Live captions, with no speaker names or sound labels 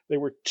They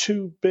were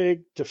too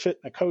big to fit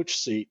in a coach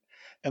seat,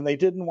 and they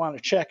didn't want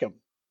to check him.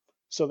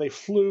 So they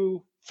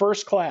flew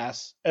first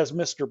class as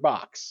Mr.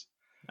 Box.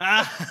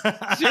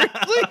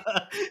 Seriously?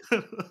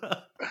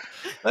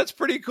 That's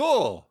pretty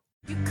cool.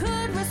 You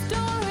could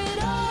restore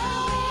it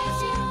all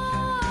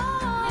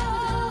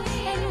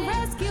and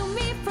rescue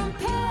me from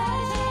pain.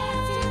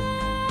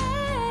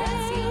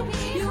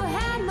 You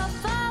had my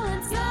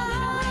fallen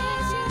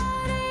side.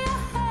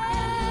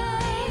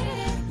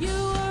 You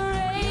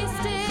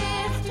erased it.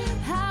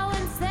 How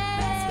insane.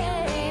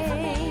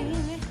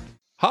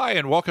 Hi,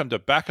 and welcome to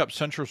Backup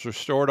Central's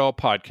Restore It All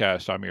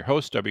podcast. I'm your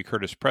host, W.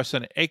 Curtis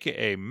Preston,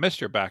 a.k.a.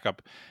 Mr.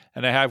 Backup,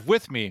 and I have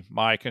with me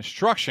my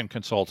construction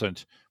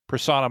consultant,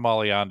 Prasanna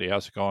Malaiyandi.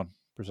 How's it going,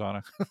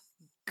 Prasanna?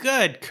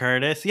 Good,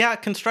 Curtis. Yeah,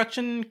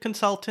 construction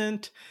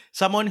consultant,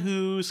 someone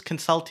who's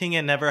consulting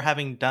and never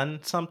having done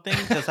something.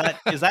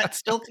 Is that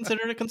still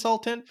considered a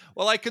consultant?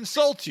 Well, I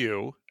consult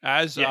you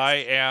as Yes. I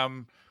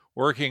am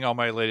working on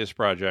my latest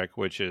project,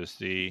 which is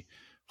the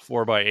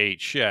 4x8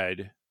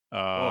 shed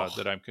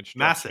that I'm constructing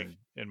massive.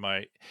 in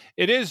my.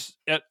 It is.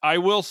 I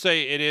will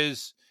say it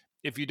is.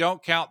 If you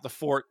don't count the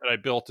fort that I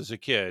built as a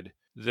kid,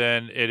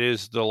 then it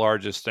is the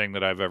largest thing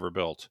that I've ever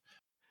built.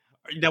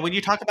 Now, when you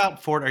talk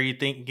about fort, are you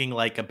thinking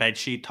like a bed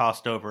sheet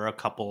tossed over a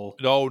couple?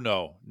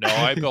 No.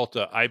 I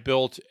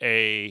built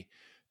a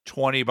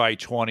 20 by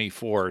 20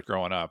 fort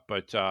growing up,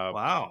 but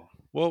Wow.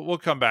 we'll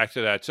come back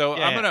to that. So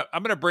Yeah,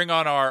 I'm gonna bring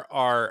on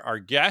our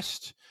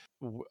guest.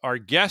 Our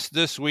guest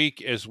this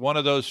week is one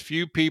of those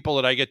few people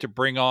that I get to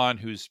bring on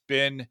who's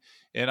been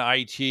in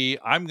IT.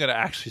 I'm gonna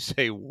actually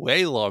say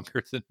way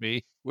longer than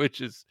me,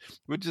 which is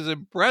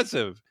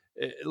impressive.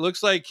 It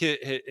looks like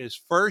his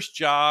first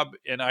job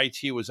in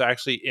IT was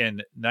actually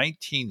in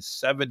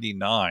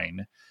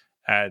 1979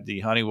 at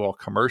the Honeywell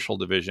Commercial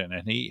Division,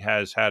 and he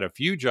has had a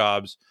few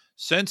jobs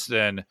since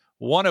then,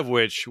 one of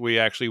which we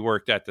actually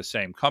worked at the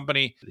same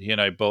company. He and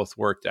I both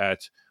worked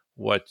at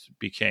what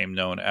became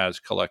known as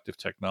Collective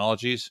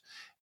Technologies.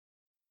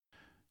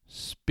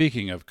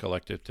 Speaking of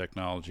Collective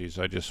Technologies,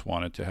 I just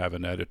wanted to have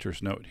an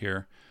editor's note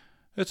here.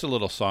 It's a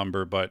little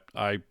somber, but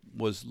I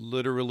was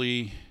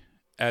literally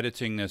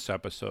editing this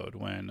episode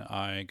when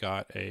I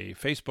got a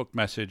Facebook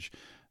message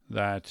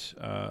that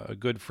a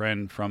good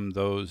friend from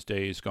those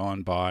days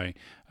gone by,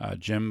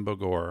 Jim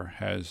Begor,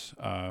 has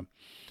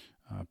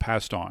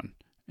passed on.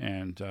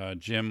 And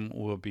Jim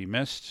will be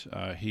missed.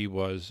 He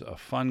was a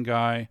fun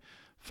guy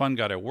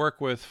to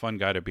work with, fun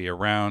guy to be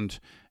around.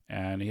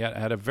 And he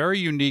had a very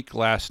unique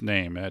last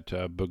name at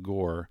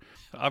Begor.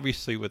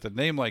 Obviously, with a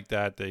name like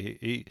that,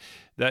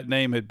 that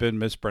name had been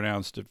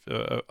mispronounced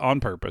on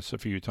purpose a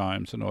few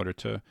times in order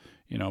to,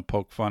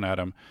 poke fun at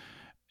him.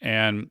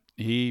 And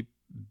he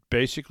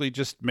basically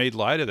just made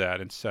light of that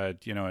and said,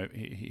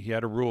 he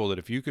had a rule that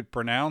if you could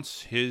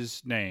pronounce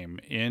his name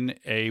in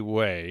a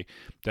way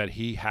that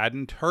he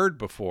hadn't heard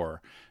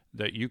before,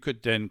 that you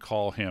could then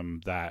call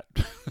him that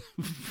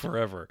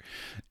forever.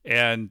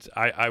 And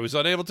I was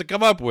unable to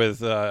come up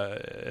with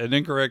an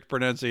incorrect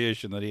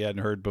pronunciation that he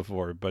hadn't heard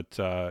before, but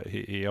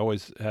he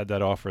always had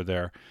that offer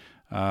there.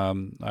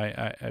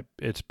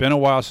 It's been a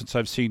while since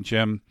I've seen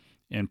Jim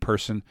in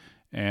person,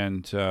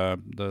 and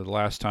the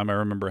last time I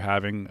remember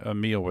having a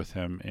meal with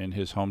him in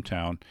his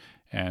hometown,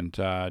 and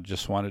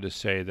just wanted to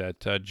say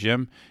that,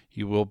 Jim,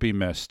 you will be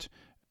missed.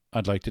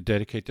 I'd like to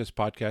dedicate this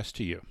podcast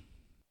to you.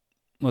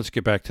 Let's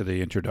get back to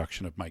the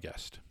introduction of my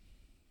guest.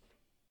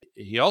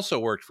 He also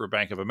worked for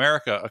Bank of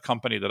America, a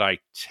company that I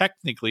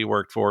technically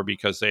worked for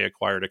because they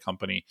acquired a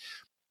company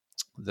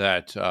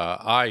that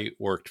I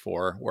worked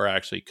for, where I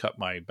actually cut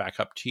my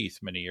backup teeth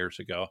many years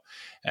ago.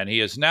 And he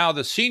is now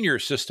the senior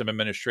system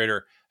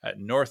administrator at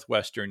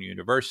Northwestern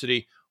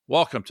University.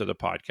 Welcome to the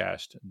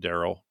podcast,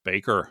 Daryl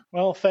Baker.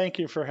 Well, thank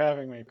you for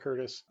having me,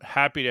 Curtis.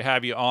 Happy to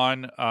have you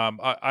on.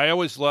 I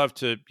always love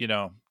to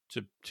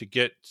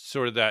get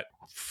sort of that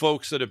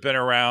folks that have been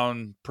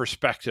around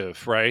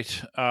perspective,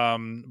 right?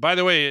 By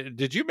the way,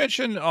 did you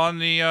mention on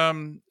the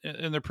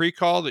in the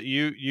pre-call that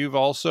you've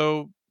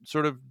also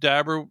sort of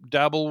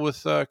dabble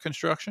with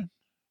construction?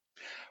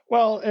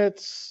 Well,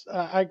 it's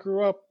I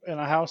grew up in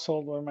a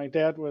household where my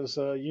dad was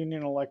a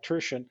union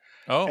electrician.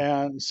 Oh,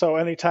 And so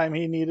anytime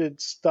he needed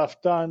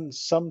stuff done,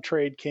 some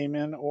trade came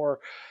in, or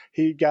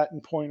he'd gotten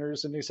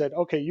pointers and he said,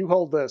 okay, you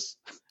hold this.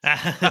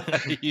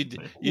 you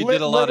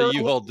did a lot of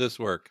you hold this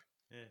work.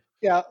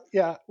 Yeah.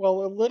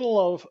 Well, a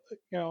little of,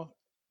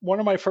 one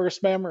of my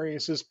first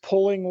memories is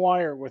pulling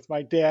wire with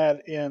my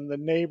dad in the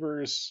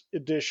neighbor's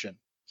edition.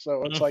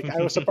 So it's like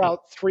I was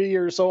about 3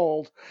 years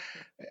old.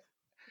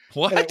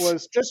 What? And it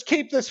was, just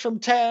keep this from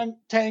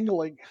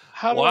tangling.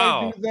 How do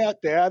I do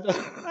that, Dad?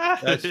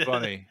 That's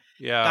funny.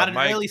 Yeah. Got an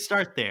early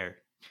start there.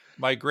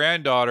 My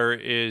granddaughter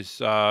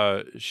is,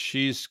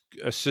 she's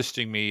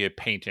assisting me at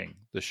painting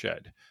the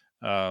shed.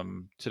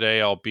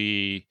 Today I'll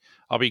be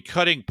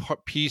cutting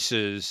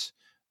pieces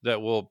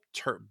that will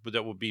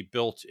be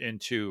built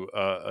into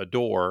a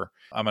door.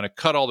 I'm going to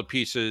cut all the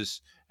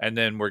pieces and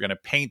then we're going to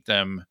paint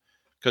them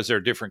because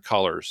they're different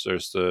colors.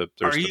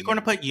 Are you going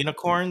to put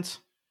unicorns?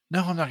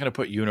 No, I'm not going to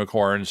put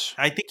unicorns.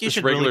 I think you Just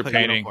should regular really put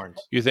painting. unicorns.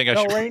 You think I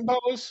No should?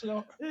 rainbows?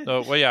 No.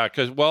 No, well, yeah,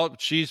 because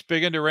she's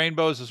big into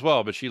rainbows as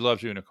well, but she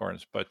loves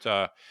unicorns. But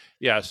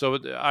yeah, so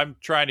I'm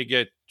trying to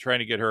get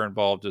her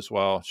involved as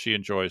well. She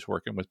enjoys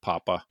working with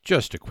Papa.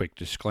 Just a quick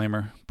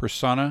disclaimer: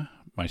 Persona,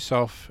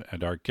 myself,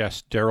 and our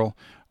guest Daryl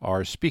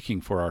are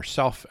speaking for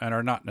ourselves and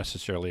are not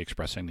necessarily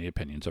expressing the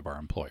opinions of our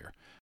employer.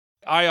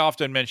 I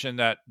often mention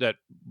that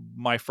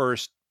my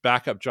first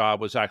backup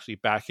job was actually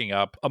backing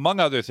up, among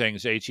other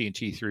things, AT&T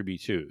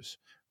 3B2s.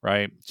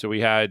 Right, so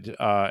we had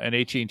an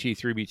AT&T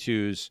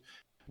 3B2s.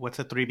 What's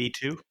a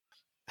 3B2?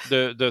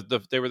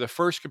 They were the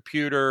first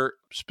computer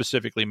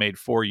specifically made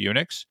for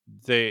Unix.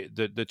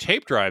 The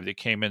tape drive that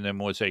came in them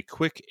was a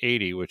Quick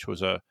 80, which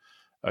was a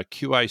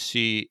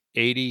QIC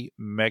 80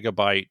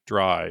 megabyte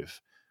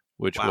drive,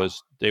 which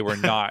was they were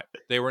not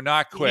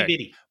quick.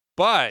 Itty-bitty.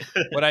 But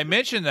when I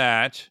mentioned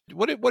that,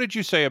 what did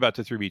you say about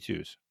the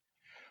 3B2s?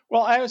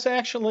 Well, I was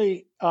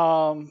actually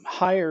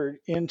hired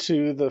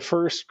into the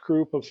first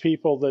group of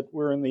people that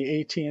were in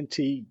the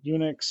AT&T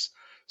Unix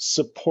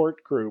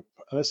support group.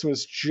 This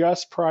was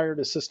just prior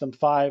to System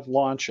 5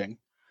 launching.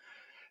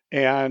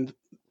 And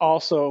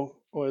also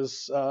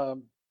was,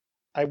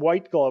 I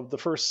white gloved the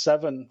first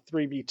 7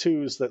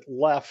 3B2s that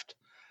left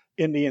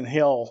Indian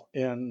Hill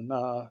in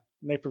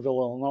Naperville,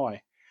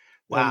 Illinois.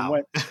 Wow.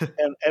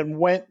 And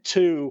went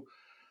to,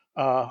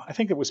 I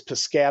think it was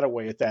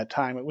Piscataway at that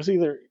time. It was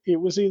either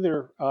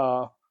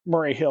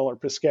Murray Hill or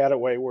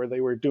Piscataway where they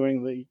were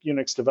doing the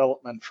Unix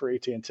development for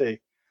AT&T.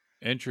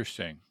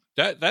 Interesting.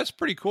 That's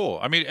pretty cool.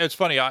 I mean, it's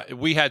funny.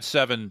 We had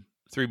 7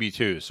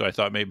 3B2s, so I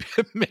thought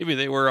maybe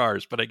they were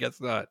ours, but I guess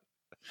not.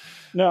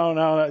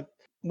 No.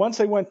 Once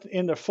they went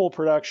into full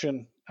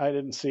production, I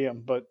didn't see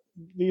them. But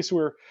these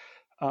were,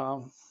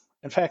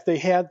 in fact, they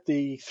had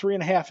the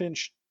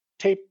 3.5-inch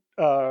tape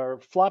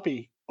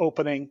floppy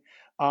opening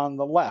on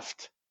the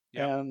left.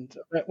 Yep. And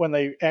when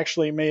they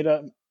actually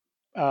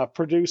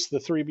produced the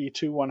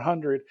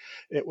 3B2-100,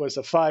 it was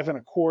a 5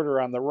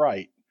 1/4 on the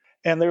right.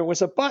 And there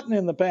was a button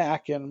in the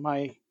back, and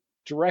my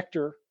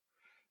director,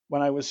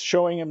 when I was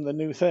showing him the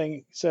new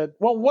thing, said,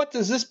 "Well, what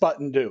does this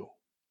button do?"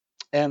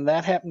 And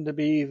that happened to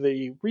be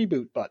the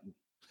reboot button.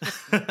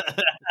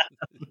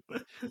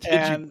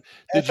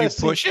 Did you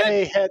push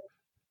it?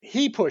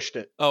 He pushed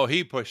it. Oh,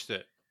 he pushed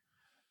it.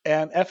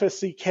 And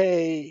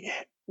FSCK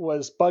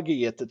was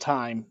buggy at the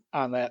time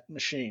on that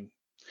machine.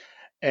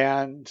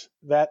 And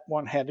that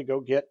one had to go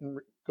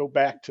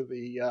back to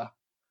the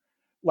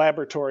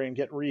laboratory and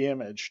get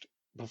re-imaged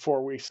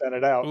before we sent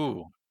it out.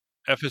 Ooh.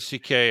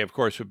 FSCK, of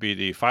course, would be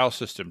the file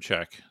system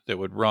check that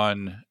would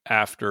run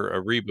after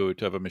a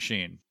reboot of a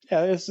machine.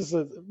 Yeah, this is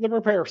the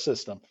repair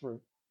system for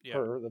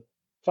the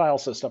file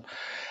system.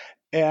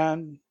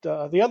 And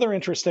the other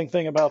interesting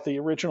thing about the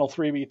original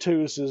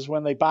 3B2s is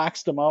when they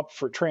boxed them up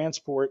for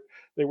transport,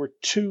 they were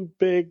too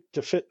big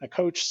to fit in a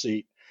coach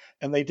seat,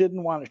 and they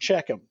didn't want to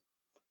check them.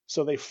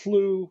 So they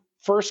flew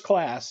first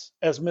class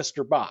as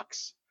Mr.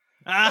 Box.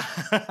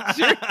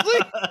 Seriously?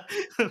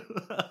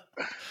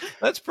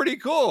 That's pretty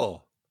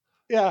cool.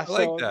 Yeah, I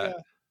like that.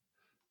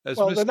 Yeah.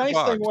 Well, Mr. the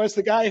nice thing was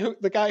the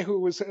guy who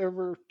was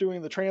ever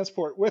doing the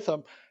transport with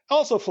him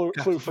also flew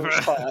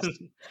first class.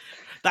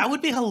 That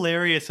would be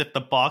hilarious if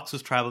the box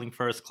was traveling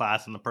first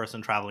class and the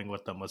person traveling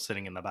with them was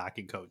sitting in the back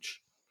in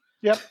coach.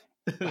 Yep.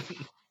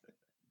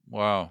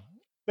 Wow.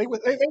 They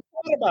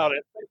thought about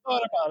it.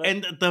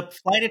 And the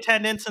flight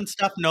attendants and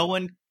stuff, no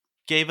one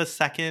gave a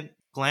second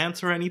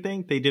glance or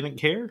anything. They didn't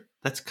care.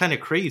 That's kind of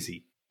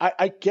crazy.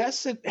 I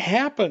guess it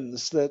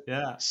happens that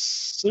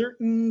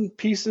certain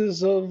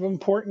pieces of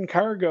important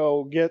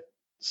cargo get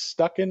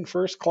stuck in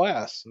first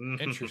class.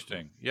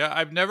 Interesting. Yeah,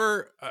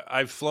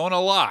 I've flown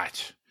a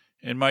lot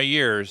in my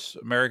years.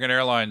 American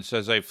Airlines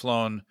says I've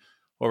flown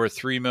over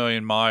 3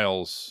 million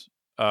miles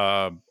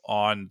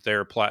on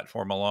their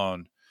platform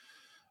alone.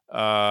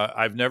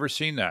 I've never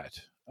seen that.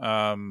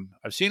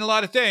 I've seen a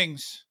lot of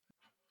things.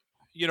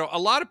 You know, a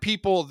lot of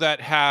people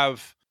that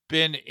have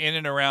been in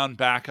and around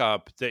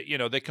backup that, you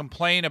know, they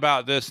complain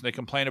about this and they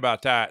complain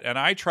about that. And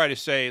I try to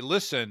say,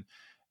 listen,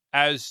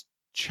 as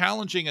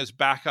challenging as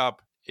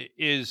backup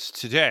is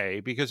today,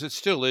 because it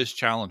still is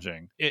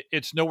challenging,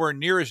 it's nowhere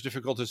near as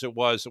difficult as it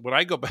was when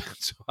I go back.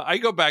 So I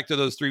go back to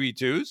those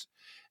 3B2s.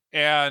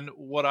 And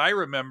what I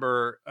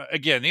remember,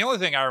 again, the only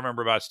thing I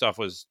remember about stuff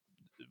was,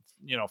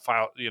 you know,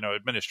 file, you know,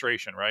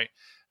 administration, right?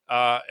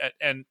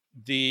 And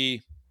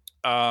the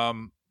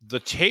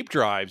tape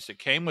drives that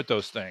came with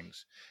those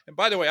things. And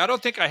by the way, I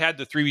don't think I had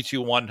the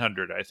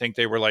 3B2-100. I think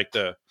they were like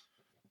the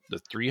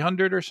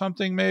 300 or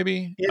something,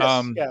 maybe.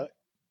 Yes, yeah.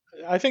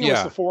 I think it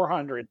was the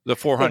 400. The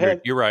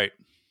 400. You're right.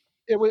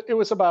 It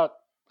was about,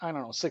 I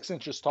don't know, 6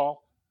 inches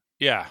tall.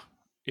 Yeah.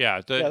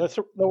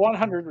 The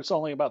 100 was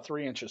only about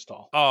 3 inches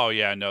tall. Oh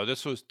yeah, no,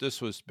 this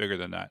was bigger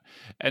than that.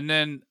 And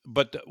then,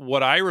 but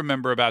what I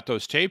remember about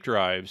those tape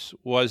drives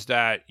was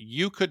that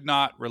you could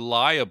not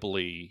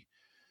reliably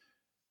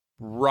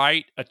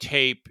write a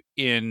tape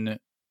in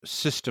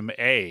System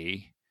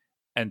A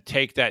and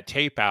take that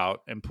tape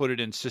out and put it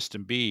in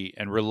System B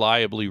and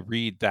reliably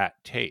read that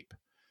tape.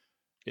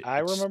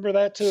 I It's- remember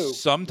that too. Very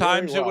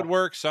Sometimes it would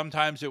well. work,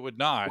 sometimes it would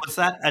not. Was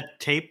that a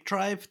tape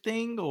drive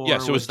thing, or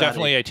Yes, it was that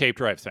definitely a tape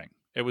drive thing.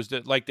 It was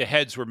like the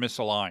heads were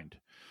misaligned.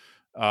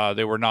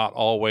 They were not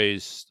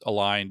always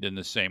aligned in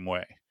the same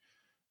way.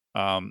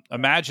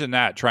 Imagine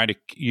that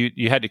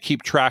you had to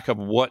keep track of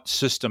what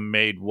system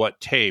made what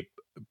tape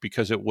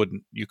because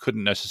you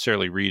couldn't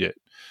necessarily read it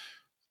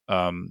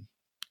in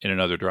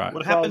another drive.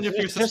 What happened Well, if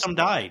your just- system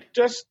died?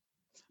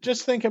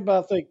 Just think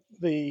about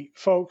the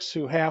folks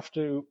who have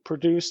to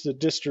produce the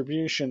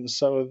distribution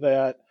so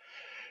that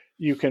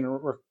you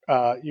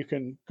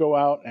can go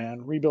out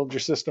and rebuild your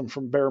system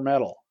from bare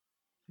metal.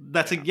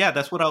 That's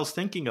that's what I was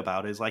thinking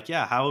about. Is like,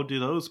 how do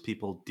those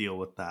people deal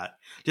with that?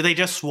 Do they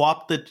just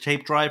swap the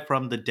tape drive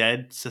from the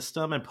dead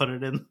system and put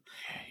it in?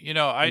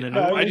 I And then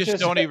I just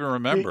don't even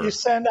remember. You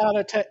send out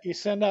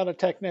a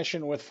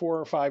technician with 4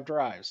 or 5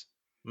 drives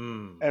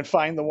and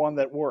find the one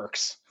that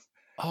works.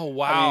 Oh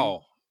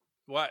wow!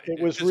 What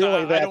it was 'cause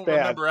really I that don't bad.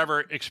 remember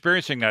ever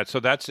experiencing that. So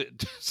that's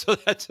it. So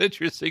that's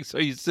interesting. So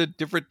you said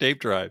different tape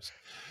drives.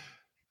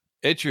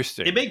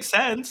 Interesting. It makes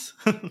sense.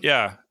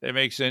 Yeah,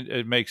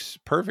 it makes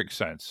perfect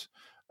sense.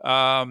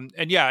 And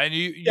you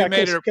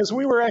made it. because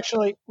we were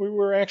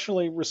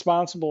actually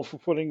responsible for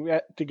putting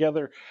that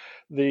together,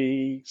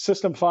 the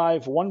System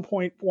 5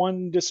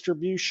 1.1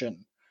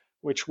 distribution,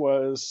 which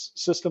was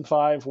System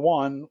 5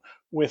 1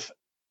 with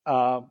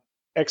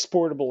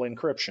exportable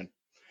encryption.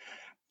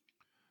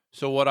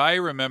 So what I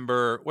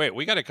remember, wait,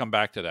 we got to come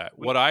back to that.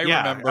 What I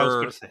Yeah, I was gonna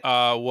remember say.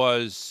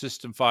 was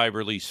System 5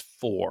 Release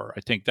 4. I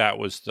think that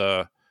was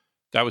the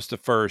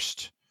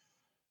first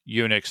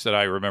Unix that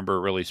I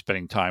remember really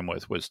spending time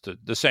with. Was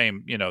the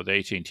same, the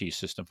AT&T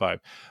System 5.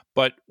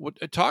 But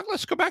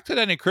let's go back to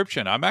that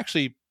encryption. I'm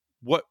actually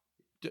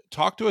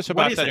talk to us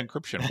about is that it?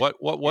 encryption.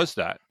 What was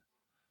that?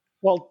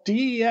 Well,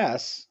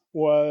 DES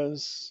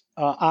was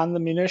on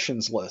the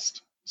munitions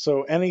list,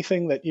 so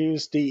anything that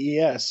used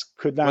DES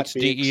could not What's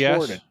be DES?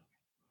 exported.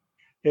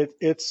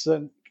 It's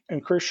an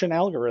encryption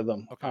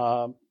algorithm.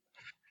 Okay.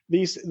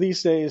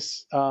 These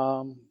days,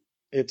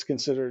 it's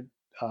considered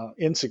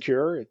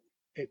insecure.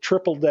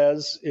 Triple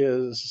DES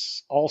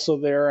is also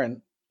there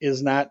and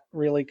is not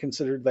really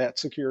considered that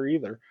secure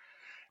either.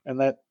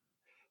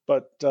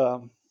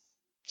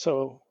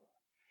 So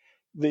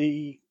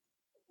the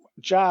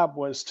job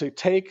was to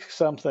take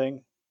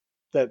something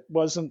that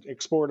wasn't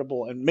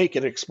exportable and make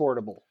it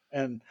exportable.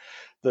 And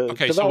the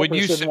Okay, so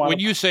developers when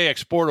you say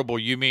exportable,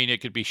 you mean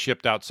it could be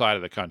shipped outside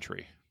of the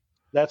country.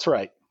 That's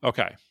right.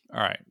 Okay,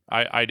 all right.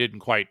 I didn't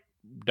quite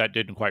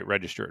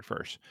register at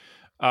first.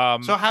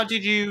 So how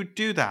did you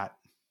do that?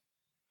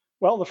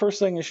 Well, the first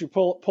thing is you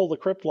pull the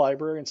crypt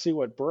library and see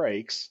what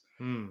breaks,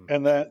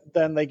 and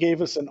then they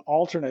gave us an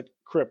alternate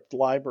crypt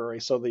library,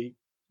 so the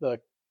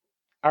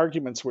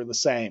arguments were the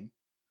same,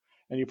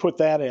 and you put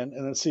that in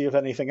and then see if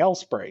anything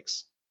else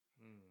breaks,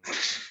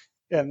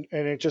 and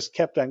it just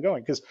kept on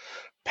going because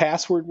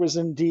password was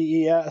in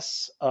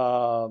DES.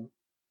 I'm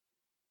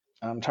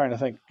trying to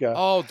think.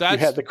 That's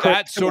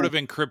that sort of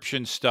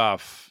encryption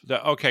stuff.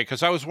 Okay,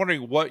 because I was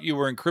wondering what you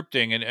were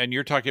encrypting, and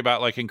you're talking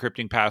about like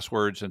encrypting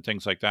passwords and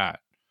things like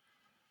that.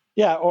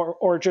 Yeah,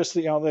 or just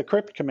the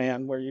crypt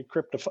command where you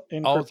encrypt the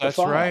file. That's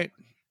right.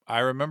 I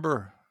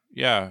remember.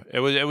 Yeah, it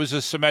was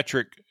a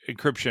symmetric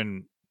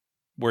encryption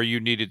where you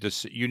needed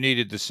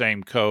the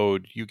same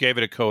code. You gave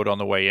it a code on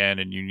the way in,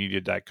 and you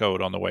needed that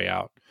code on the way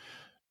out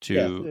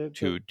to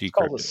decrypt. It's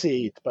called a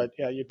seed, but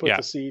you put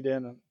the seed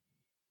in. And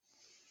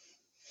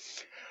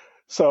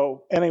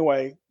so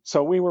anyway,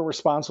 we were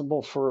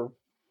responsible for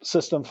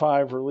System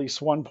 5 Release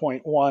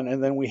 1.1,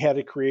 and then we had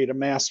to create a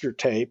master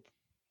tape.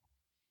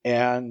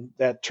 And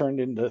that turned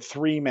into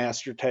 3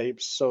 master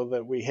tapes so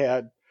that we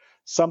had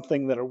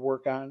something that would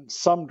work on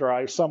some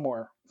drive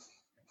somewhere.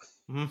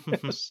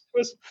 It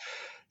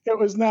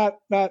was not.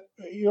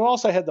 You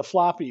also had the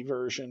floppy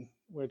version,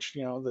 which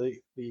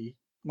the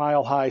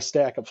mile high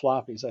stack of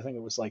floppies. I think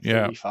it was like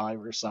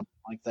 35 or something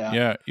like that.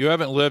 Yeah, you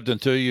haven't lived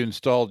until you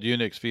installed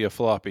Unix via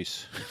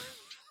floppies.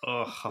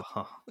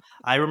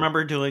 I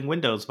remember doing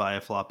Windows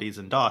via floppies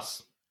and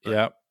DOS.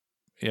 Yeah.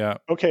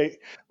 Okay,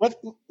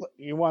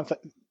 you want that?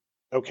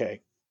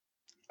 Okay,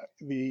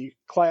 the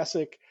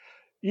classic.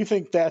 You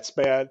think that's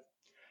bad?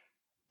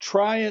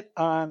 Try it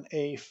on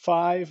a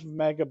 5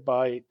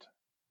 megabyte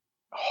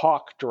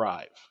Hawk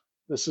drive.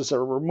 This is a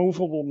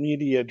removable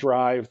media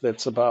drive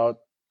that's about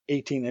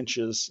 18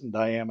 inches in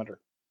diameter.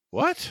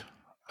 What?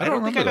 I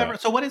don't think I've ever.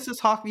 So what is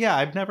this Hawk? Yeah,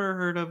 I've never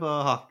heard of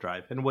a Hawk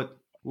drive. And what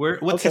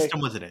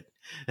system was it in?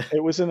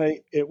 It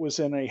was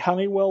in a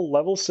Honeywell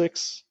Level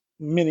 6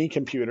 mini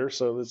computer.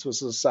 So this was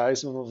the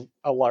size of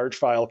a large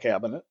file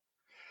cabinet.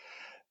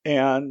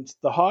 And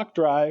the Hawk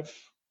drive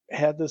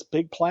had this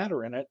big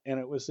platter in it, and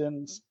it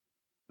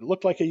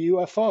looked like a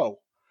UFO.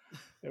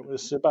 It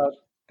was about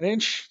an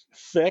inch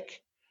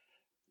thick,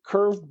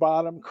 curved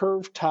bottom,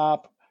 curved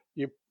top.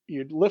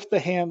 You'd lift the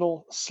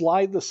handle,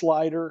 slide the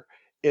slider,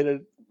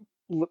 it'd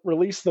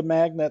release the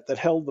magnet that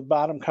held the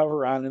bottom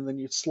cover on, and then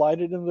you'd slide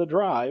it into the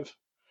drive,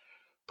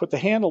 put the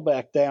handle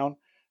back down,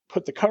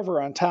 put the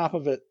cover on top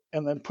of it,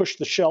 and then push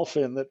the shelf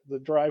in that the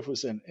drive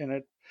was in, and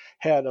it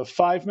had a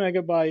 5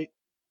 megabyte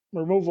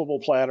removable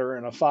platter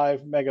and a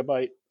 5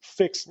 megabyte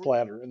fixed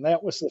platter, and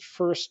that was the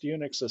first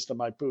Unix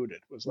system I booted.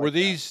 Was like Were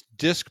these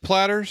disk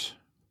platters?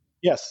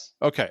 Yes.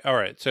 Okay, all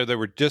right. So they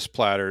were disk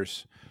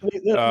platters.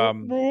 The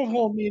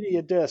removable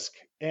media disk.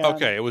 And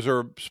Okay, it was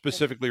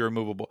specifically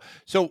removable.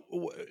 So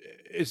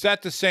is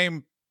that the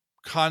same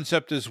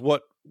concept as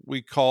what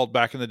we called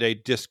back in the day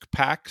disk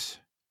packs?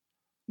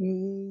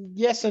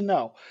 Yes and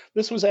no.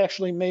 This was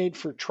actually made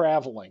for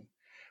traveling,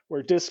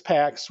 where disk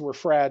packs were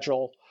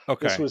fragile.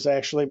 Okay. This was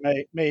actually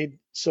made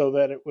so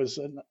that it was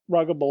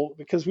ruggable,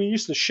 because we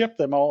used to ship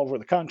them all over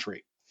the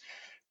country.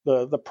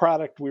 The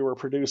product we were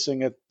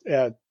producing at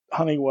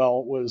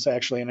Honeywell was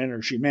actually an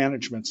energy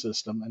management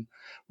system, and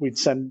we'd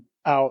send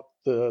out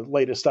the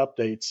latest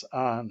updates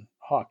on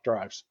Hawk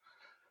drives.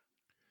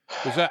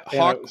 Was that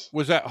Hawk?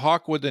 Was that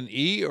Hawk with an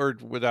E or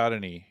without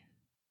an E?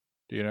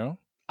 Do you know?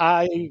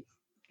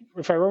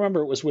 If I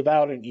remember, it was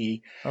without an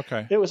E.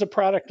 Okay. It was a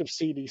product of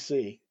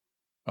CDC.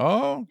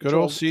 Oh, good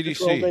old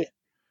CDC.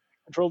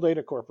 Control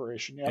Data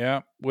Corporation. Yep.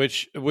 Yeah,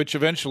 which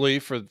eventually,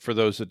 for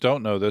those that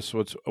don't know this,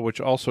 which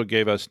also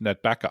gave us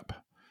Net Backup.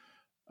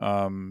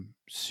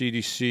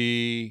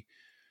 CDC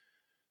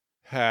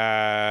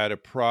had a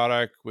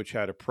product which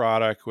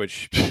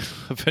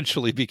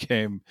eventually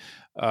became.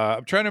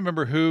 I'm trying to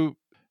remember who.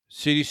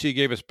 CDC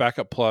gave us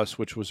Backup Plus,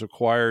 which was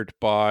acquired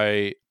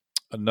by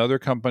another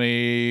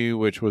company,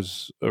 which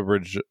was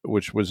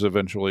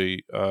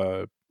eventually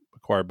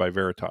acquired by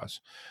Veritas.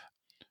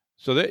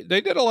 So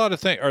they did a lot of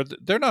things.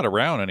 They're not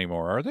around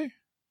anymore, are they?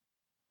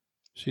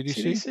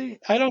 CDC?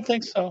 I don't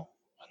think so.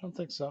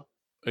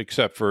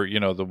 Except for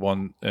the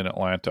one in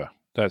Atlanta.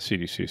 That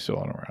CDC is still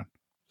not around.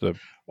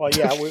 Well,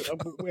 yeah,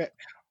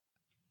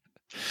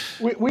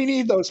 we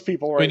need those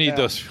people right now.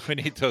 We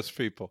need those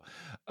people.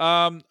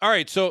 All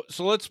right, so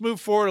let's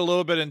move forward a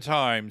little bit in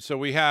time. So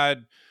we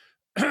had,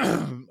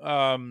 and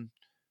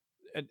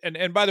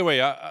by the way,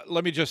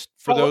 let me just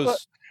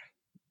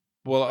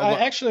I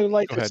actually would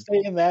like to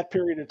stay in that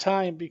period of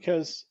time,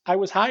 because I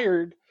was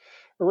hired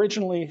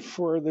originally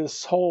for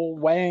this whole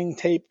Wang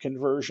tape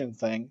conversion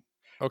thing.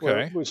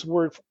 Okay. It was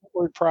word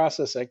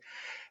processing.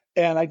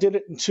 And I did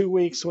it in 2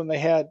 weeks when they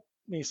had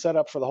me set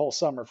up for the whole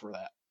summer for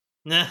that.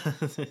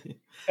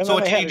 So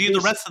what did you do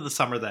the rest of the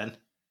summer then?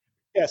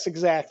 Yes,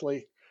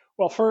 exactly.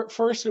 Well,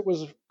 first it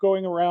was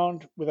going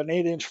around with an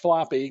 8-inch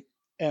floppy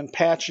and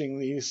patching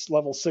these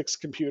level 6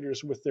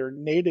 computers with their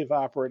native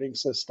operating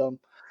system.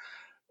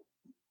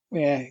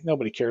 Yeah,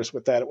 nobody cares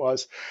what that it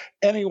was.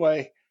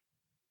 Anyway,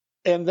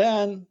 and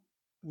then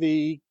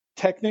the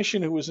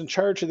technician who was in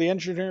charge of the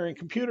engineering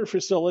computer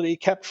facility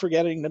kept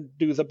forgetting to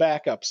do the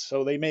backups.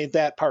 So they made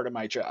that part of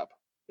my job,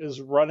 is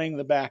running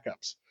the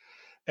backups.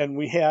 And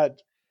we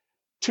had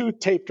 2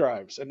 tape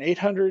drives, an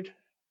 800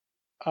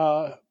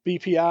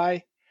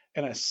 BPI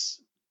and a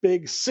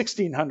big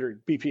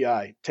 1600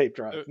 BPI tape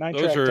drive.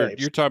 9-track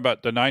tapes. You're talking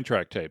about the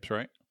 9-track tapes,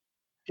 right?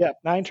 Yeah,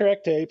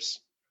 9-track tapes.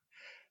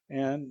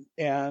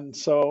 And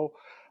so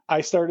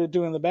I started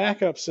doing the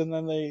backups, and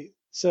then they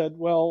said,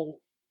 well,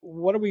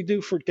 what do we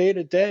do for day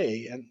to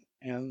day?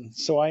 And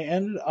so I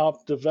ended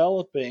up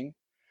developing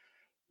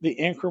the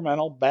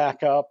incremental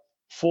backup,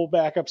 full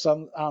backups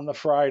on the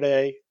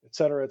Friday, et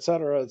cetera, et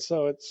cetera.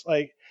 So it's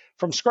like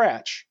from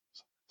scratch.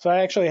 So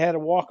I actually had to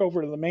walk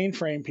over to the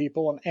mainframe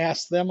people and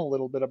ask them a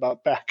little bit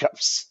about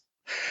backups,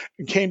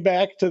 and came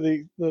back to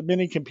the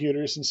mini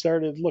computers and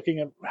started looking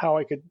at how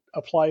I could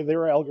apply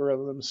their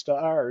algorithms to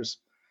ours.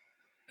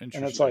 And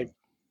it's like,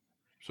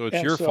 so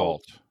it's your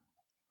fault.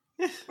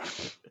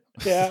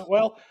 Yeah,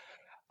 well,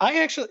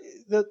 I actually,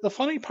 the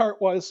funny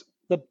part was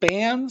the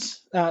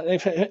bands.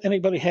 If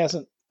anybody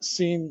hasn't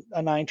seen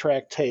a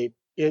 9-track tape,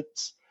 it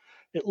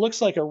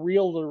looks like a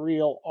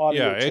reel-to-reel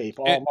audio tape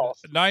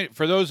almost.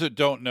 For those that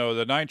don't know,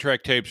 the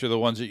 9-track tapes are the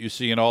ones that you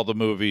see in all the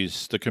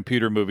movies, the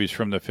computer movies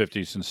from the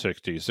 50s and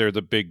 60s. They're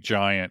the big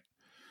giant,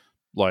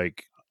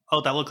 like.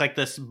 Oh, that look like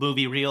this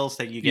movie reels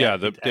that you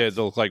get. Yeah, they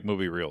look like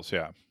movie reels.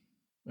 Yeah.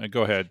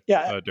 Go ahead,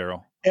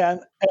 Daryl.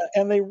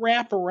 And they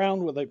wrap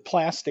around with a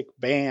plastic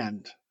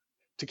band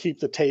to keep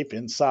the tape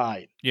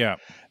inside. Yeah.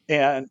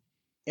 And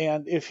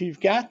if you've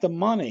got the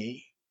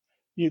money,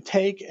 you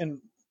take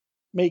and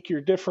make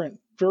your different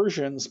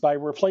versions by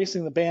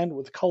replacing the band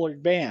with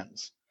colored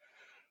bands.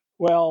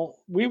 Well,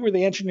 we were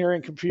the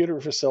engineering computer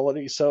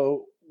facility,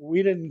 so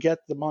we didn't get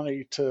the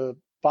money to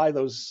buy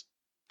those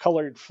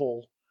colored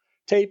full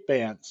tape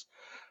bands.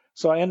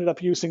 So I ended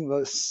up using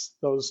those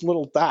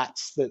little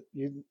dots that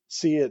you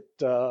see at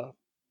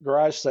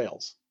garage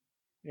sales.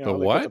 The they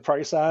what? put the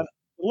price on.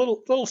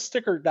 Little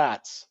sticker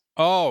dots.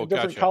 Oh,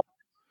 different gotcha. colors.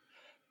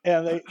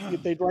 And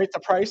they'd write the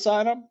price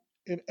on them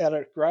at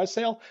a garage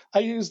sale. I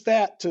used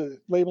that to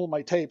label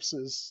my tapes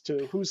as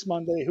to who's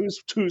Monday, who's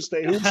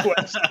Tuesday, who's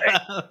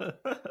Wednesday.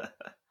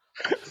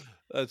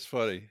 That's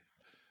funny.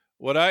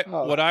 What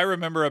I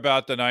remember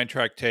about the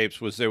 9-track tapes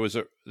was there was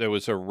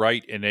a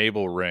write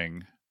enable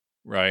ring,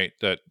 right?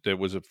 That there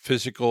was a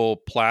physical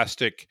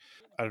plastic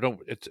I don't know.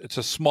 It's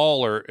a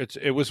smaller.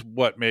 It was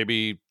what,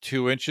 maybe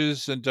 2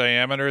 inches in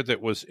diameter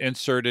that was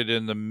inserted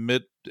in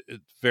the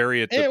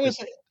very It was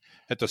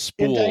at the in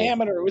spool.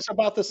 diameter. It was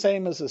about the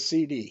same as a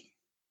CD.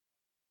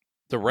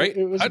 The right,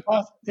 It was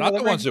about, not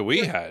the ones that we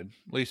had.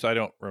 At least I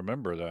don't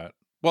remember that.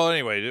 Well,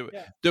 anyway,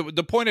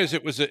 the point is,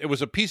 it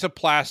was a piece of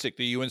plastic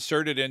that you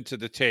inserted into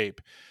the tape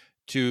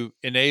to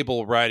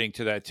enable writing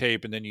to that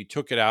tape, and then you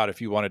took it out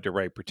if you wanted to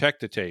write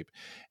protect the tape.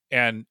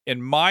 And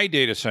in my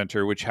data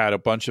center, which had a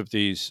bunch of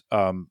these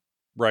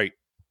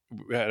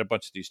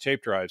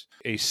tape drives,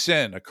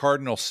 a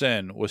cardinal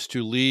sin was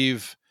to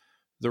leave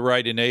the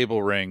write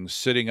enable rings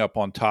sitting up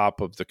on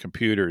top of the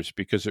computers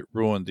because it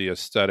ruined the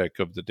aesthetic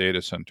of the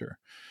data center.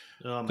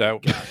 Oh my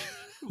God.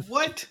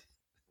 What?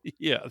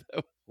 Yeah.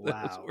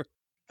 Wow.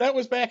 That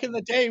was back in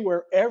the day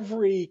where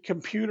every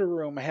computer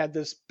room had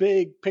this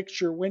big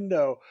picture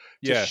window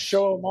to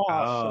show them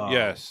off. Oh.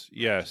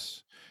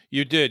 Yes.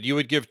 You did. You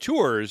would give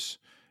tours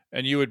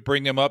and you would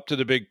bring them up to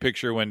the big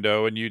picture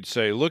window and you'd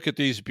say, look at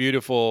these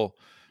beautiful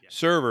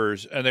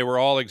servers. And they were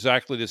all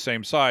exactly the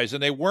same size.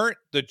 And they weren't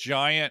the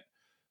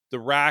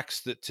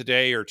racks that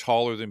today are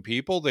taller than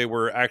people. They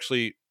were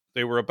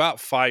about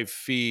 5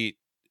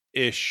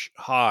 feet-ish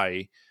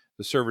high,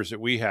 the servers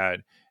that we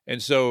had.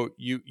 And so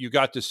you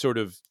got this sort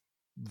of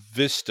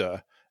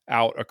vista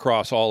out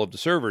across all of the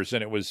servers,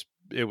 and it was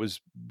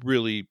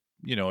really,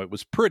 it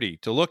was pretty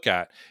to look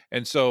at.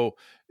 And so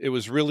it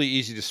was really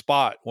easy to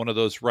spot one of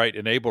those write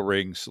enable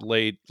rings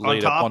laid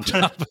up on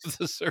top of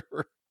the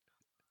server.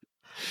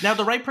 Now,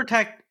 the write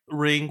protect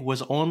ring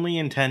was only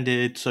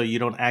intended so you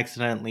don't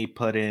accidentally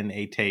put in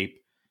a tape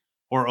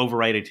or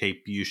overwrite a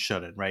tape you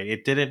shouldn't, right?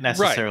 It didn't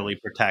necessarily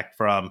protect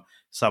from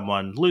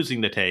someone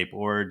losing the tape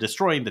or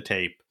destroying the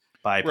tape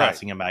by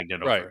passing a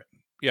magnet over it.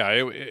 Yeah,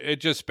 it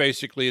just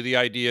basically, the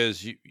idea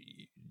is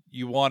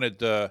you wanted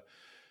the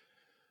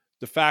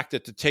fact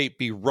that the tape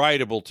be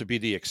writable to be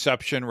the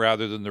exception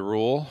rather than the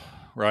rule,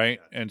 right?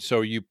 And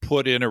so you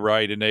put in a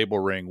write enable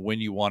ring when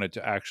you wanted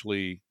to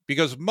actually,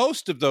 because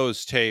most of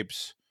those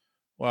tapes,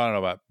 well, I don't know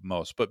about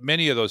most, but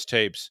many of those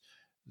tapes,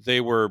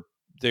 they were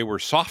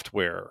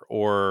software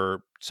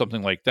or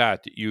something like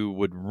that you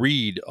would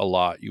read a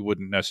lot. You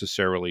wouldn't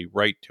necessarily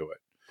write to it.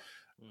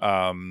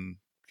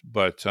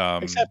 But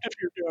except if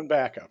you're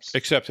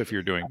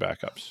doing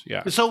backups.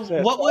 Yeah. So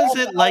what was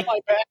it like?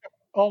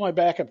 All my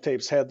backup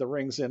tapes had the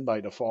rings in by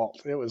default.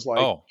 It was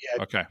like,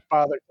 okay.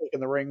 Bother taking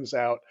the rings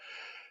out,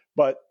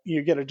 but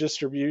you get a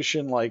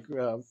distribution like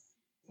the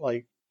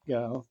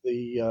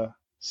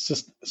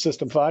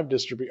System 5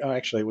 distribution.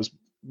 Actually, it was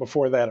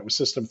before that. It was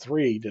System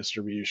 3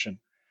 distribution,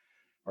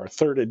 or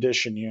 3rd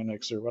edition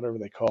Unix, or whatever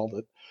they called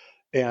it.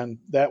 And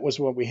that was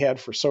what we had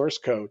for source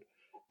code.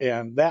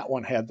 And that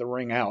one had the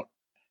ring out.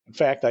 In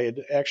fact, I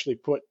had actually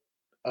put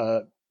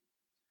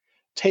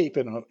tape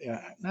in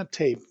not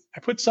tape. I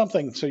put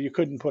something so you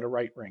couldn't put a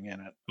write ring in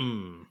it.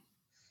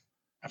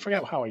 I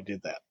forgot how I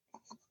did that.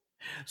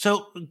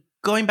 So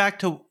going back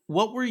to,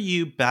 what were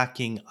you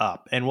backing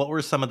up and what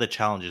were some of the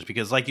challenges?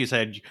 Because like you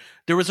said,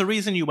 there was a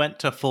reason you went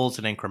to fulls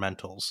and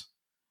incrementals,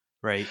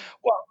 right?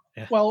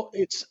 Well,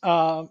 it's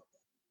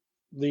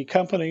the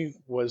company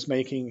was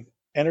making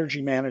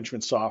energy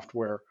management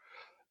software,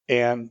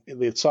 and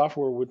the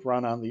software would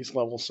run on these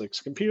level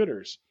 6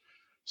 computers.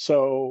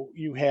 So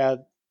you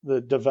had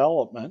the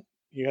development,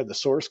 you had the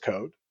source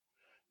code,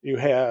 you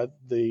had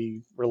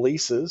the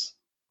releases,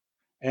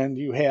 and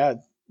you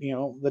had,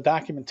 the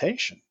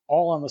documentation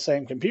all on the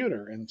same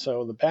computer. And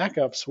so the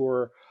backups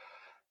were,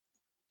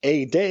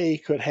 a day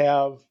could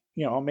have,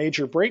 a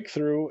major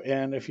breakthrough.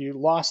 And if you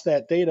lost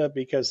that data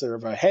because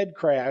of a head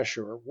crash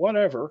or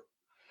whatever,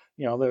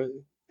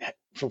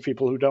 for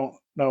people who don't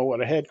know what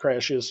a head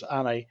crash is,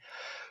 on a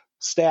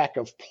stack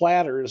of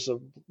platters,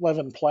 of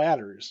 11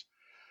 platters,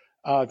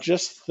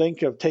 just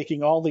think of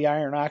taking all the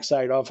iron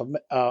oxide off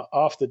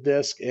the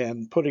disk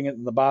and putting it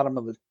in the bottom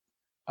of the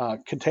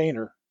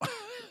container.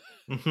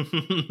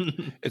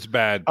 It's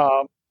bad.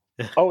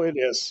 Oh, it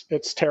is.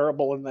 It's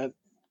terrible. And that,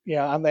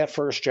 on that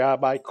first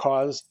job, I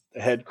caused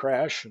a head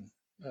crash. And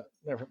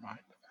never mind.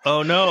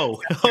 Oh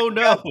no! Oh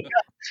no!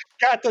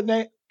 Got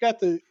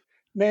the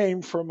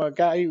name from a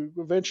guy who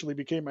eventually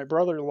became my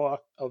brother-in-law,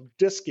 of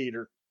Disk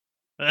Eater.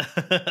 I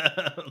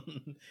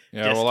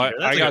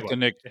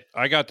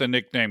got the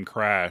nickname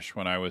Crash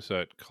when I was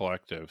at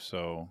Collective.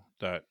 So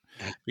that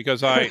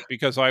because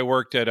I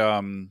worked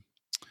at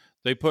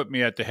they put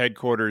me at the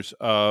headquarters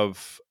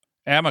of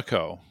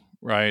Amoco,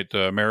 right,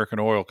 the American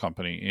Oil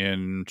Company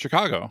in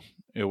Chicago,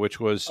 which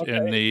was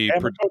in the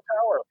Amoco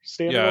Tower.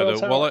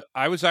 Tower.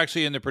 I was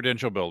actually in the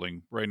Prudential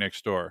building right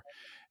next door.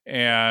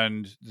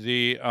 And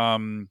the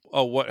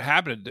what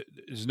happened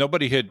is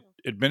nobody had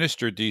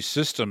administered these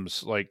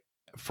systems like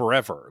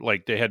forever.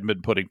 Like, they hadn't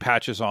been putting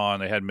patches on,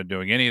 they hadn't been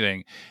doing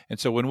anything. And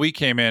so when we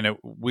came in,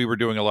 we were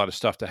doing a lot of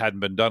stuff that hadn't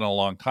been done in a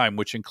long time,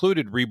 which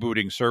included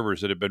rebooting servers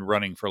that had been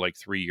running for like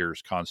 3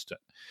 years constant.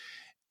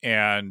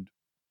 And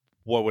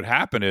what would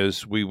happen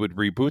is we would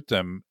reboot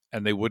them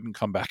and they wouldn't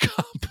come back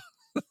up.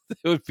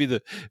 it would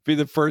be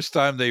the first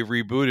time they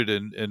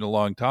rebooted in a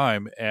long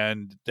time,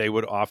 and they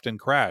would often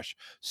crash.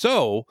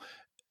 So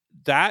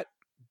that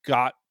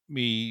got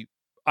me.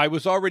 I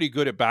was already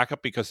good at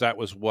backup because that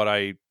was what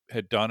I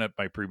had done at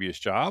my previous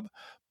job,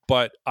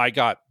 but I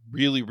got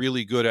really,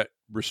 really good at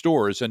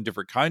restores and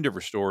different kind of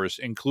restores,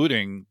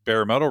 including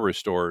bare metal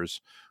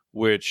restores,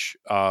 which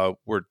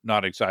were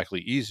not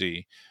exactly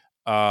easy.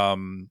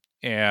 And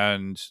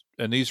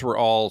these were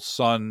all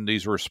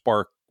these were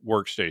Spark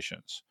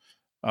workstations,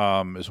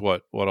 is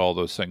what all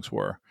those things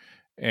were.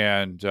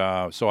 And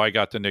so I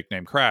got the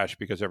nickname Crash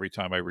because every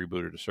time I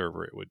rebooted a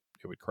server, it would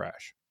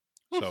crash.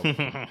 So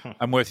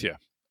I'm with you.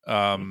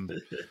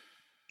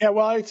 Yeah,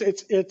 well,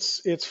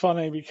 it's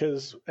funny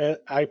because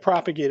I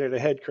propagated a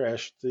head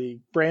crash. The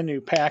brand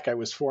new pack I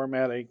was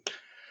formatting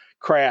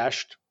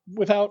crashed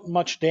without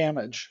much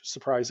damage,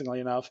 surprisingly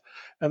enough.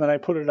 And then I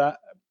put it on,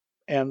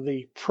 and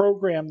the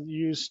program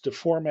used to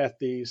format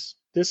this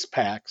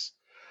packs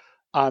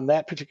on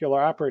that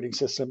particular operating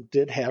system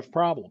did have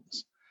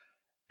problems.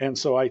 And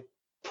so I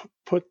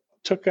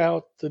took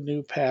out the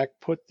new pack,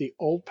 put the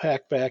old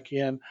pack back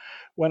in,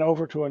 went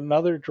over to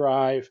another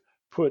drive,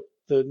 put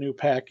the new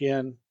pack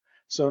in.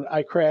 So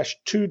I crashed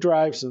 2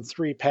 drives and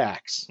 3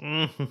 packs.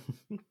 That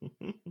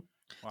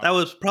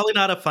was probably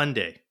not a fun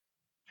day.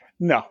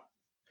 No.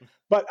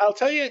 But I'll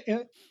tell you,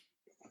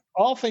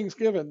 all things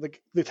given,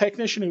 the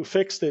technician who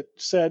fixed it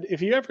said,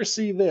 if you ever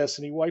see this,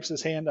 and he wipes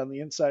his hand on the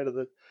inside of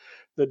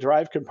the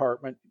drive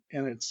compartment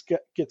and it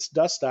gets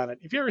dust on it,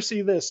 if you ever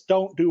see this,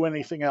 don't do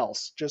anything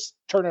else. Just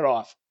turn it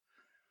off.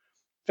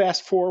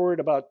 Fast forward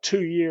about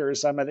 2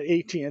 years, I'm at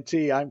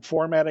AT&T. I'm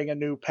formatting a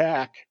new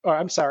pack. Or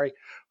I'm sorry,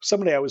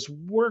 somebody I was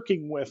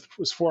working with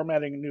was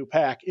formatting a new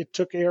pack. It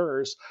took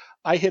errors.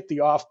 I hit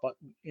the off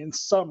button in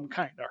some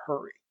kind of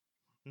hurry.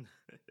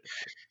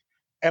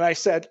 And I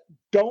said,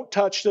 don't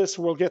touch this.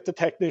 We'll get the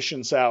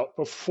technicians out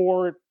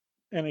before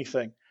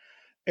anything.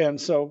 And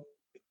so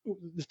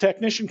the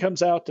technician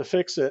comes out to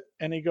fix it,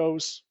 and he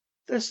goes,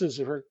 this is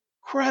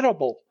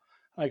incredible.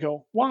 I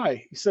go,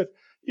 why? He said,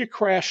 you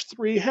crashed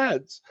 3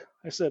 heads.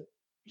 I said,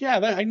 yeah,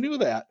 I knew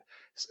that.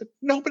 He said,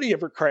 nobody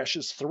ever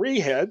crashes 3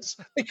 heads.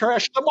 They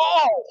crashed them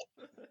all.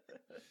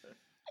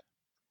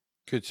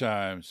 Good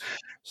times.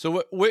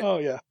 So oh,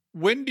 yeah.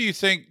 When do you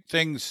think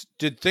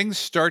did things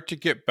start to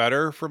get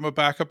better from a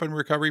backup and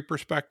recovery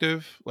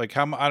perspective? Like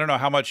I don't know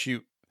how much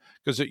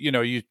because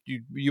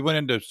you went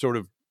into sort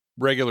of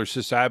regular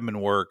sysadmin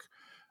work,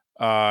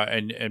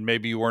 and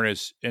maybe you weren't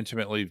as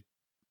intimately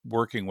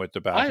working with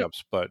the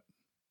backups, but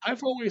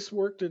I've always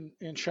worked in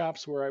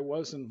shops where I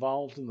was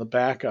involved in the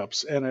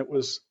backups, and it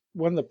was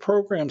when the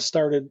program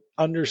started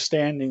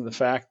understanding the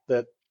fact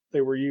that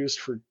they were used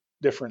for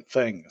different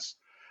things,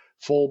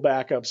 full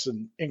backups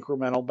and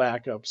incremental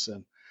backups,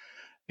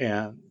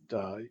 and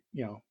what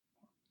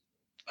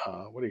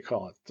do you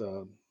call it?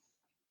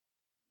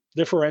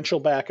 Differential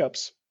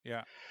backups.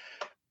 Yeah.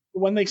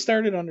 When they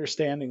started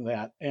understanding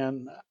that,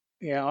 and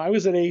I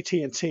was at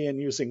AT&T and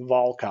using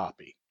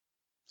Volcopy.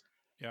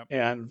 Yep.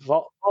 And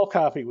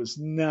Volcopy was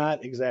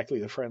not exactly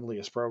the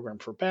friendliest program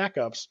for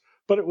backups,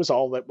 but it was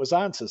all that was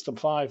on System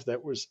 5.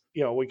 That was,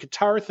 we could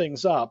tar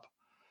things up,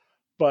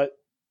 but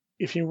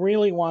if you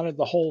really wanted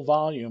the whole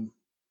volume,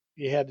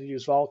 you had to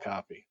use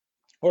Volcopy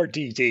or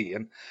DD.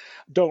 And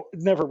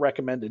never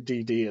recommended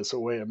DD as a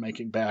way of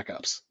making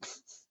backups.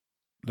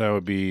 That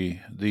would be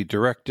the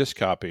direct disk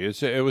copy.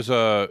 It was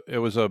a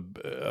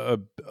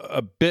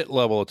bit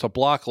level. It's a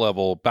block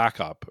level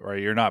backup, right?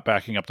 You're not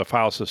backing up the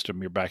file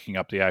system. You're backing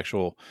up the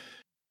actual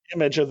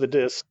image of the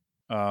disk.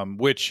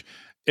 Which,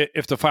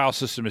 if the file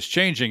system is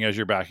changing as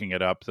you're backing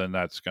it up, then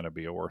that's going to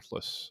be a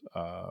worthless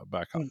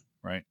backup,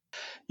 right?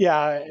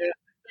 Yeah, there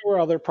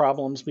were other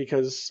problems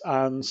because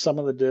on some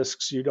of the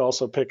disks, you'd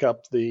also pick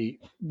up the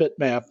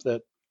bitmap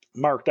that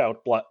marked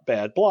out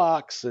bad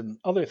blocks and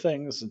other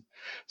things, and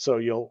so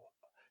you'll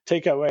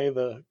take away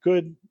the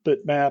good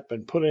bitmap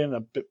and put in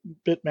a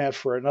bitmap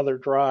for another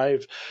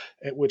drive,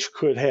 which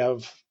could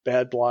have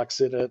bad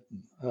blocks in it.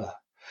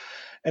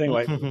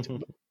 Anyway,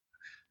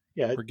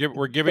 yeah,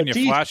 we're giving you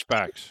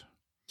flashbacks.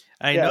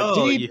 I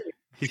know.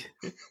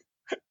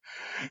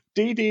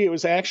 DD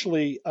was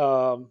actually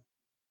an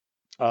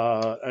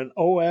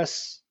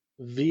OS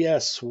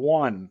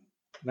VS1.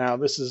 Now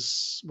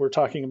we're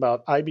talking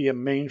about IBM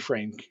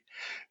mainframe.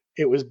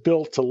 It was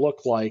built to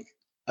look like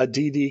a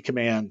DD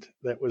command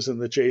that was in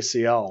the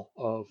JCL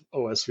of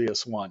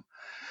OSVS1.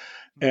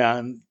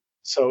 And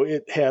so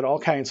it had all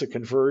kinds of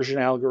conversion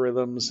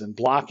algorithms and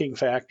blocking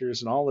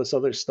factors and all this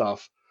other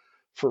stuff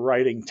for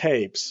writing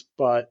tapes,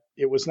 but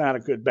it was not a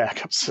good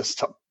backup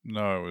system.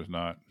 No, it was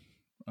not.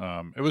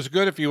 It was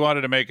good if you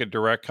wanted to make a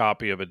direct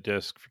copy of a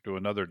disk to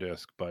another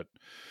disk, but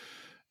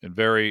in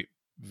very,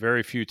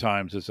 very few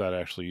times is that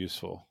actually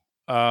useful.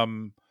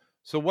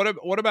 So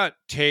what about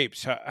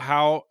tapes?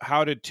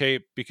 How did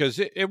tape? Because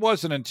it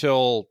wasn't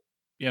until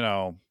I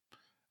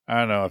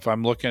don't know if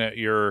I'm looking at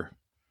your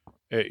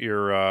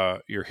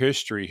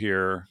history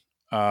here.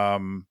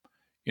 It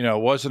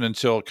wasn't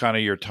until kind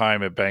of your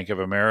time at Bank of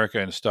America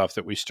and stuff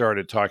that we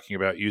started talking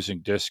about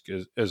using disk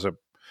as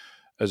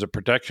as a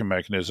protection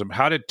mechanism.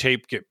 How did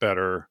tape get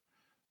better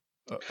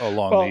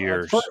along Well, the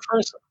years?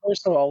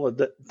 first of all,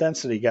 the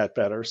density got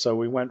better. So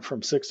we went from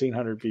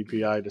 1600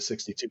 BPI to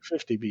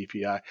 6250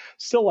 BPI.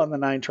 Still on the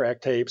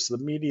 9-track tapes. The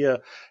media,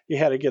 you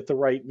had to get the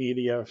right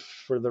media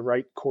for the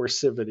right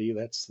coercivity.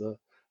 That's the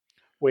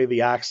way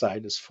the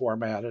oxide is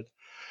formatted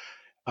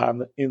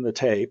in the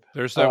tape.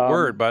 There's that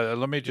word, but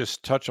let me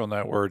just touch on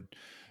that word.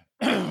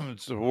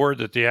 It's a word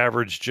that the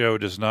average Joe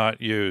does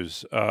not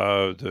use.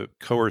 The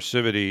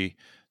coercivity,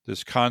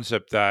 this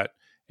concept that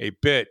a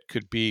bit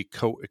could be,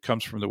 it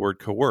comes from the word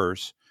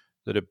coerce,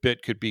 that a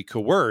bit could be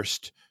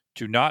coerced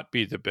to not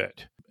be the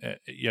bit.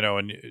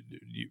 And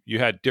you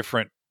had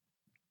different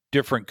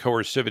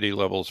coercivity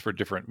levels for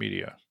different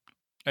media.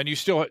 And you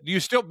still,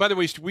 by the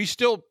way, we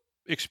still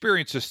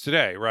experience this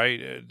today,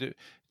 right?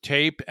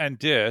 Tape and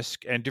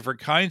disc and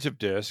different kinds of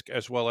disc,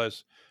 as well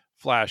as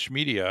flash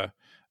media.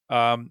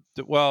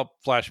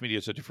 Flash media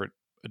is a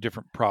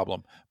different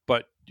problem,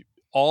 but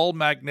all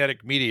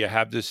magnetic media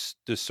have this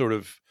sort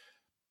of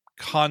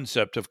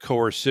concept of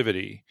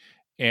coercivity,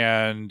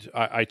 and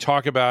I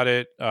talk about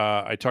it.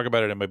 I talk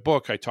about it in my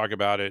book. I talk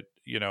about it,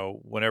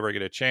 whenever I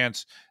get a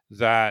chance.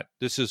 That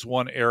this is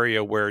one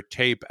area where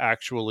tape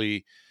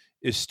actually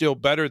is still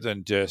better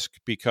than disc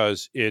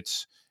because it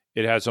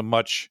has a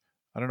much,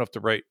 I don't know if the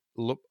right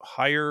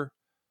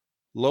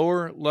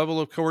lower level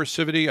of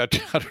coercivity. I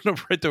don't know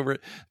right over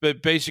it,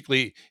 but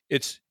basically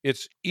it's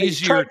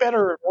easier. Try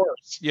better or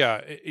worse.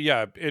 Yeah.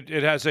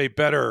 It has a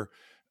better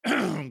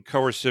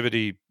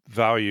coercivity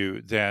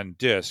value than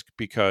disc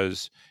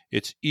because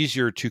it's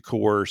easier to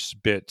coerce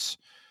bits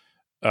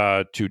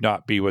to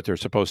not be what they're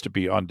supposed to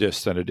be on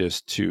disc than it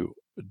is to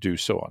do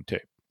so on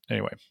tape.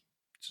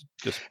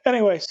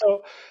 Anyway,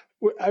 so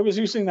I was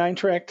using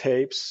 9-track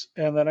tapes,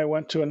 and then I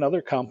went to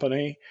another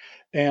company,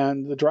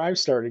 and the drive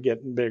started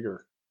getting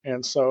bigger.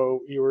 And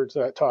so you were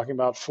talking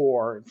about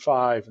 4 and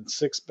 5 and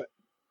 6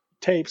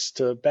 tapes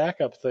to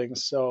back up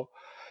things. So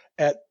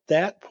at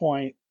that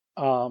point,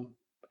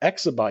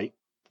 Exabyte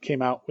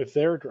came out with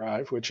their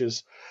drive, which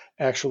is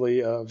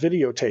actually a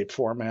videotape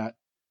format.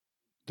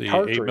 The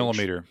cartridge.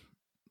 8mm.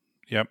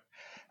 Yep.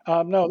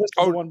 No, this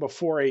is the one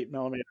before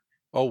 8mm.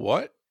 Oh,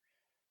 what?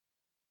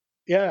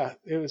 Yeah,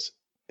 it was.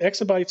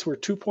 Exabytes were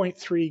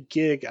 2.3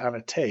 gig on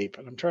a tape,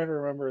 and I'm trying to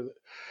remember,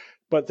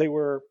 but they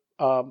were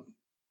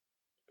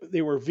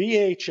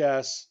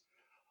VHS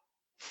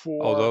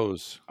for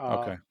those.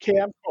 Okay.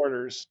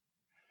 camcorders.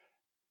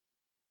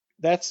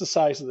 That's the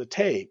size of the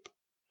tape,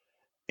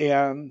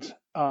 and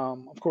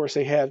of course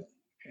they had.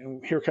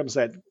 And here comes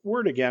that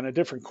word again, a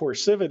different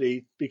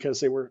coercivity because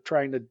they were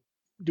trying to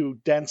do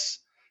dense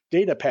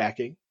data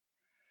packing,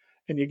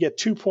 and you get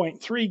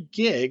 2.3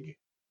 gig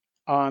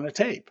on a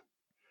tape.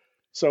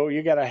 So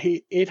you got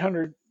a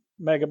 800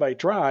 megabyte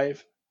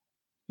drive.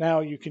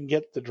 Now you can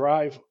get the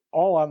drive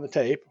all on the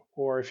tape,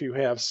 or if you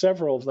have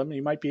several of them,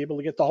 you might be able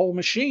to get the whole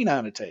machine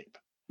on a tape.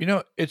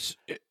 It's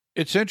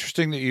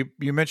interesting that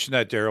you mentioned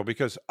that, Daryl,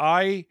 because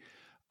I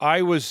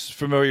was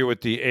familiar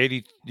with the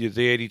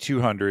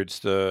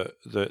 8200s, the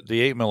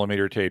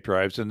 8mm tape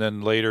drives, and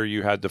then later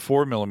you had the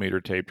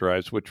 4mm tape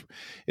drives. Which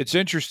it's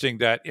interesting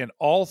that in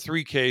all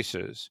three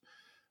cases,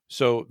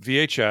 so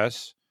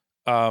VHS,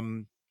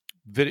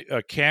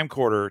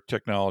 camcorder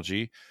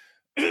technology,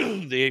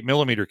 the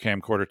 8mm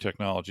camcorder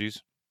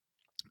technologies,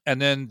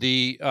 and then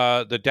the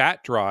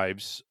DAT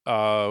drives,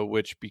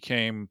 which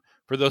became,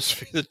 for those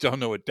of you that don't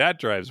know what DAT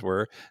drives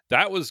were,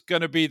 that was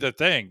going to be the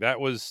thing. That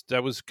was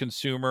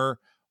consumer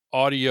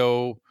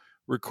audio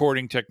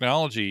recording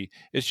technology.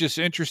 It's just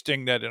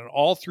interesting that in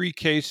all three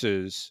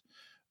cases,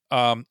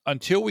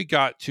 until we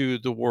got to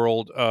the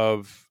world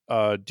of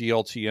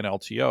DLT and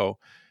LTO,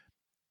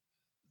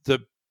 the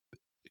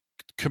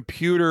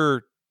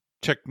computer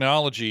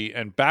technology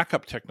and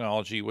backup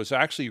technology was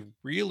actually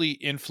really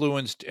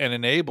influenced and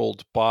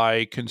enabled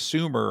by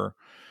consumer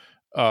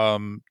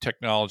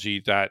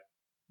technology that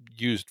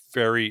used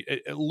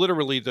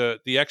literally the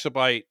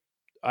Exabyte.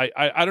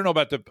 I don't know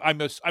about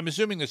I'm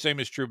assuming the same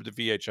is true with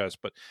the VHS,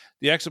 but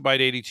the Exabyte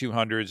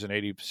 8200s and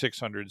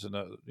 8600s and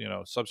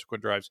the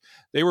subsequent drives,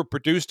 they were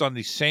produced on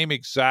the same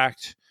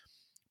exact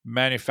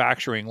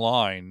manufacturing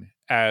line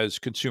as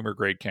consumer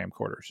grade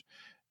camcorders.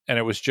 And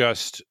it was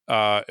just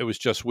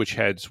which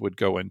heads would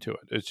go into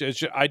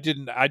it. I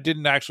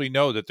didn't actually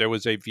know that there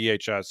was a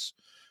VHS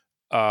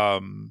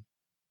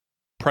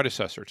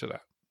predecessor to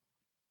that.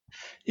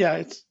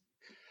 Yeah,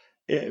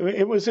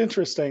 it was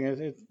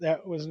interesting.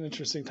 That was an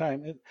interesting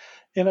time.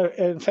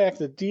 In fact,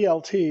 the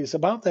DLTs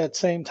about that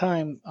same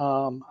time.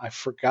 I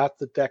forgot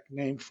the deck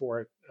name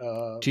for it.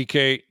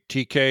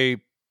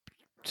 TK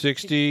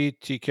 60,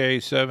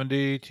 TK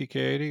 70, TK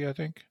 80, I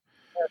think.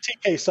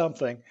 TK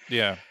something.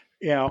 Yeah.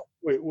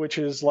 Which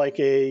is like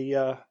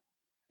a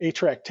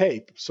 8-track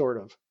tape, sort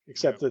of,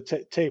 except the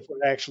tape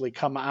would actually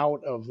come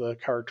out of the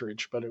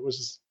cartridge, but it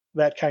was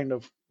that kind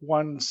of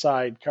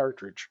one-side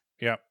cartridge.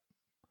 Yeah.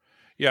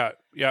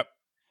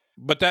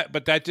 But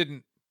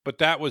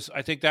that was,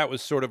 I think that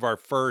was sort of our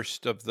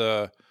first of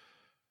the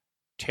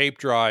tape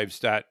drives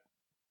that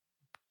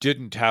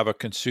didn't have a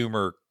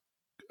consumer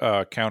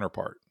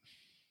counterpart.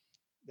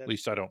 That- At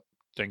least I don't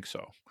think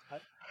so.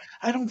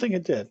 I don't think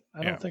it did.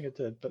 I Yeah. don't think it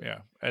did. But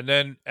Yeah, and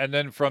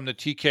then from the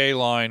TK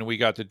line, we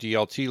got the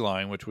DLT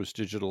line, which was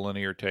digital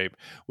linear tape,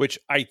 which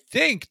I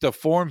think the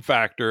form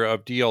factor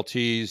of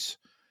DLTs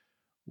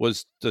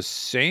was the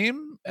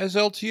same as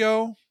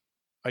LTO.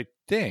 I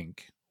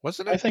think,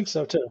 wasn't it? I think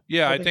so too.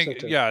 Yeah, I so think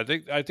too. yeah,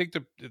 I think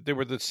they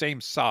were the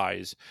same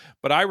size.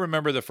 But I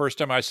remember the first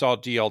time I saw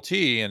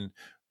DLT and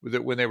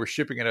when they were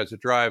shipping it as a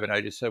drive, and I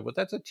just said, "Well,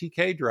 that's a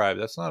TK drive.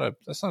 That's not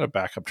a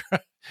backup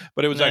drive."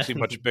 But it was actually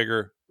much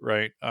bigger,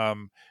 right?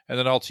 And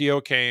then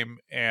LTO came,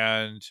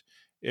 and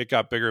it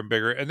got bigger and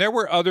bigger. And there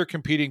were other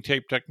competing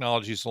tape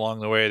technologies along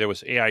the way. There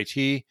was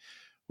AIT,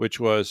 which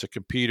was a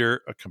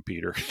computer.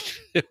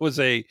 It was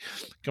a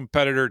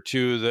competitor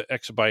to the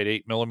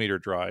Exabyte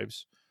 8mm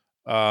drives.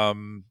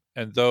 And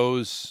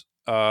those,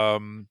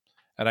 and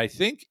I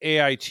think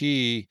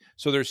AIT,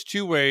 so there's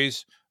two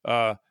ways,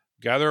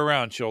 gather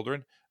around,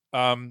 children.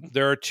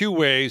 There are two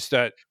ways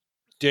that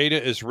data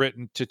is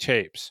written to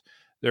tapes.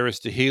 There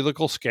is the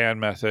helical scan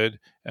method,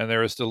 and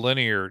there is the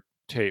linear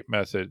tape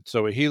method.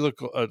 So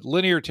a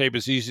linear tape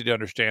is easy to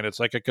understand. It's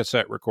like a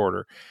cassette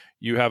recorder.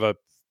 You have a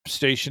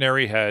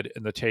stationary head,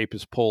 and the tape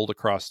is pulled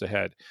across the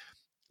head.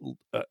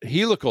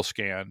 Helical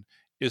scan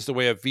is the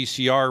way a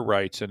VCR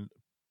writes, and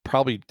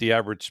probably the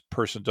average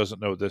person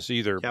doesn't know this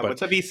either. Yeah, but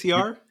what's a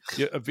VCR?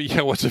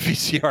 What's a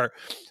VCR?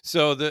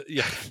 So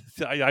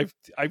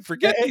I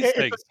forget these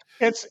things.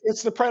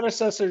 It's the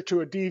predecessor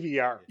to a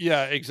DVR.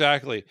 Yeah,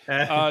 exactly.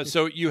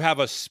 So you have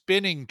a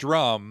spinning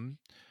drum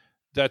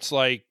that's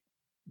like,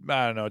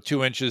 I don't know,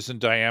 2 inches in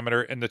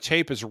diameter, and the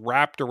tape is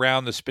wrapped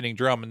around the spinning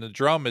drum, and the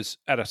drum is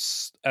at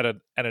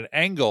an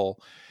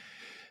angle,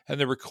 and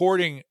the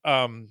recording,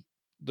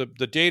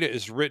 the data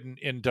is written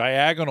in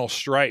diagonal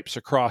stripes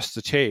across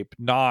the tape,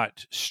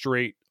 not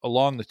straight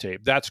along the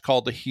tape. That's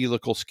called the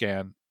helical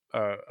scan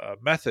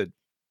method.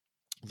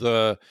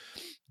 The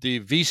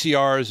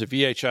VCRs, the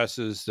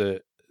VHSs,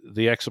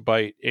 the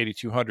Exabyte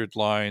 8200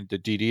 line, the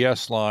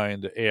DDS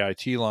line, the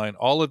AIT line,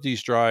 all of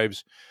these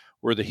drives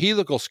were the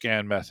helical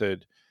scan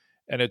method.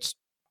 And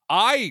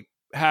I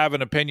have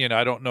an opinion.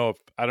 I don't know if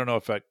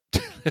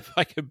if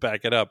I can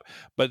back it up,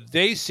 but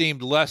they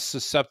seemed less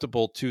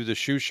susceptible to the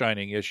shoe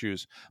shining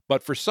issues.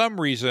 But for some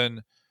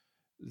reason,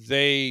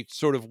 they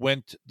sort of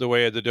went the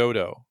way of the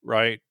dodo,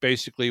 right?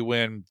 Basically,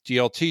 when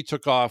DLT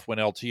took off, when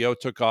LTO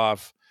took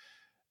off,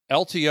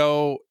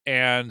 LTO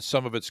and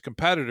some of its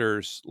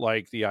competitors,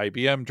 like the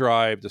IBM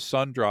drive, the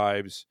Sun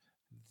drives,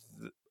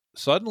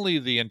 suddenly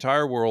the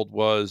entire world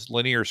was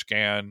linear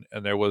scan,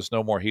 and there was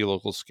no more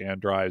helical scan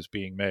drives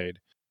being made.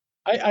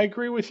 I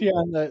agree with you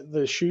on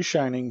the shoe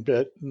shining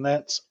bit, and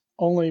that's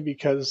only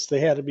because they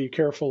had to be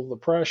careful of the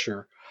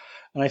pressure.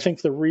 And I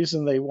think the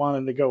reason they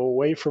wanted to go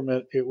away from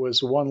it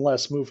was one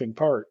less moving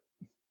part.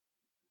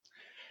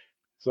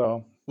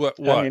 So what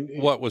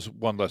was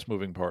one less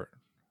moving part?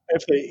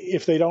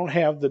 If they don't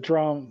have the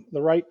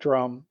right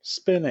drum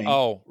spinning.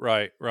 Oh,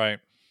 right.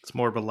 It's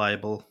more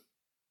reliable.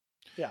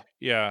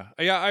 Yeah.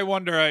 I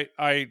wonder.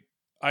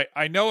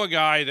 I know a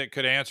guy that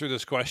could answer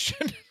this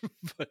question,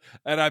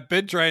 and I've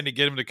been trying to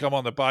get him to come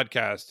on the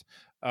podcast.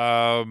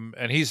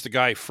 And he's the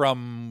guy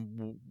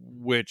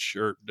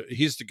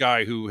he's the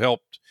guy who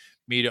helped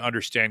me to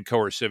understand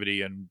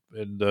coercivity and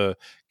the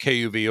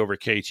KUV over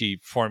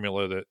KT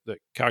formula that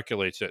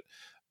calculates it.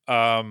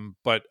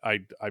 But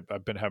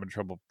I've been having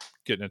trouble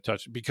getting in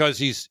touch because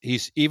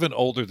he's even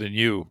older than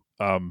you,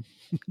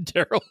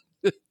 Daryl.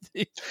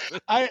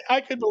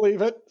 I can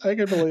believe it.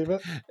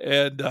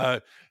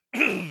 And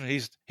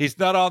he's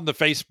not on the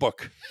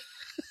Facebook.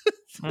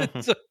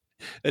 Mhm.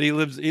 And he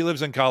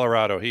lives in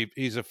Colorado.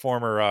 He's a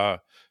former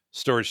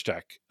Storage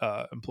Tech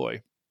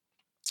employee.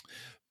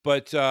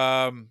 But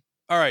all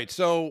right.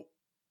 So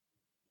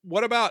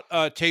what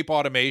about tape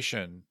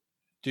automation?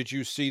 Did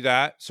you see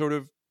that sort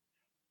of?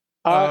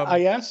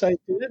 Yes, I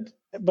did.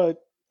 But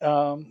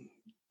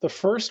the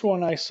first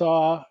one I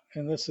saw,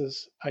 and this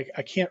is, I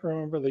can't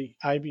remember the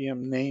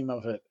IBM name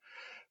of it,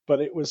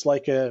 but it was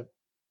like a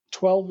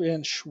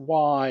 12-inch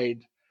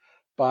wide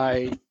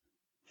by,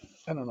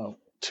 I don't know,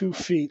 2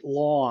 feet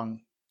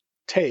long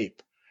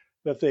tape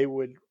that they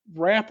would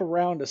wrap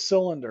around a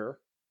cylinder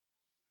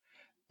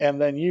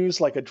and then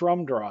use like a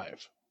drum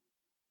drive.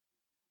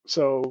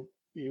 So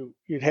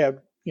you'd have,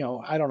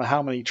 I don't know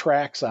how many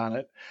tracks on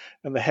it,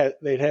 and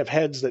they'd have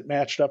heads that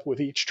matched up with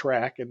each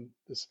track. And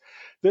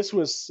this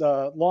was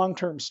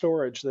long-term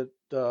storage that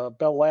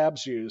Bell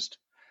Labs used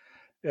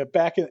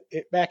back in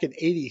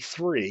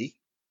 '83.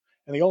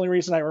 And the only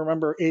reason I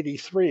remember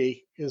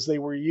 '83 is they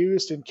were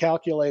used in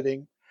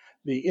calculating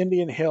the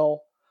Indian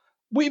Hill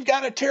 "We've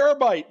got a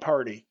terabyte"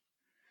 party.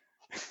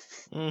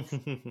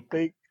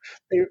 They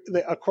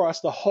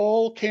across the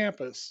whole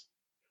campus,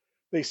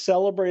 they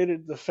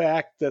celebrated the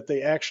fact that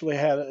they actually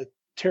had a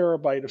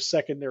terabyte of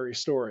secondary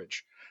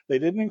storage. They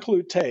didn't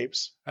include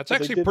tapes. That's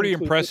actually pretty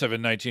impressive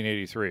in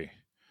 1983.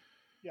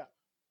 Yeah.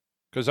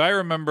 Because I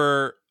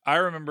remember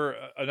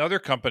another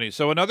company.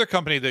 So another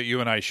company that you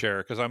and I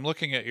share, because I'm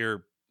looking at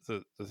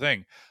the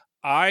thing.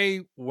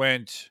 I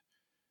went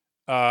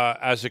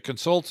as a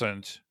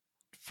consultant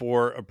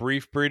for a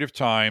brief period of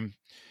time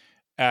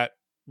at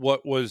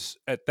what was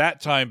at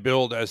that time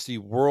billed as the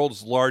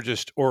world's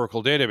largest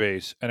Oracle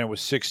database, and it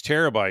was 6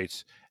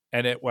 terabytes,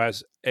 and it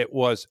was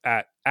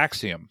at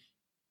Axiom,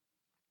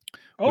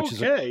 which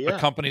is a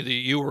company that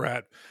you were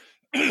at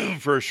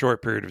for a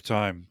short period of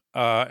time,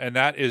 and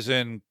that is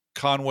in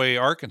Conway,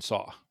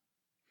 Arkansas.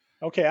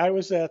 Okay, I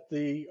was at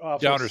the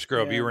office. Downers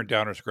Grove. You were in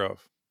Downers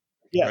Grove.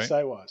 Yes, right?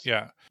 I was.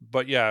 Yeah,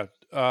 but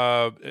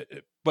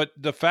but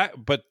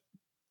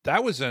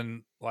that was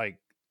in like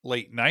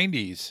late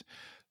 90s.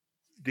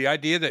 The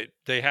idea that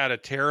they had a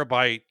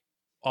terabyte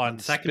on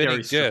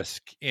secondary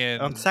disk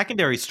on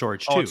secondary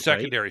storage too.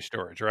 Secondary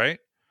storage, right?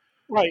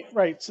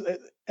 Right. So,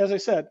 as I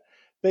said,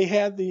 they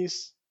had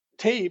these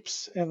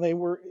tapes, and they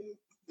were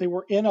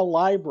in a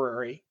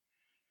library,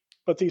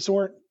 but these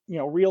weren't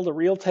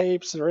reel-to-reel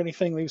tapes or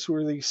anything. These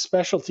were these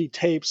specialty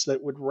tapes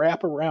that would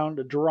wrap around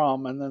a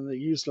drum, and then they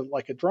used it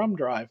like a drum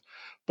drive,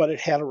 but it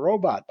had a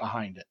robot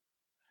behind it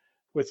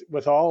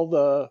with all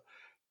the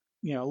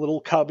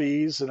little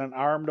cubbies and an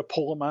arm to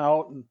pull them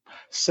out and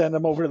send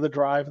them over to the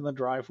drive, and the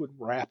drive would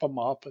wrap them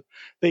up.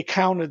 They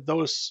counted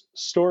those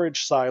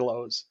storage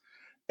silos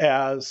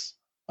as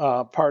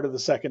part of the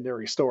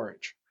secondary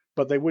storage,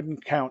 but they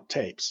wouldn't count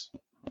tapes.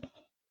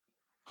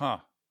 Huh.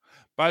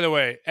 By the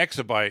way,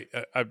 Exabyte,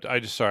 I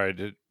just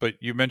sorry, but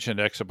you mentioned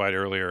Exabyte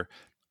earlier.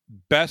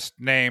 Best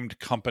named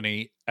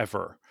company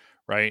ever,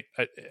 right?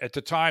 At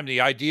the time,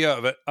 the idea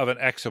of an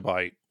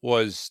exabyte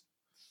was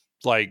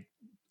like,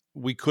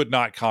 we could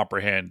not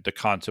comprehend the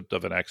concept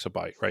of an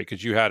exabyte, right?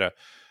 Because you had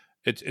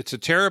it's a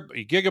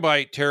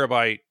gigabyte,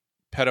 terabyte,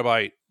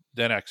 petabyte,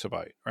 then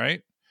exabyte,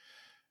 right?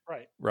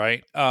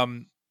 Right.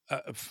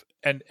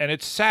 And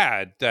it's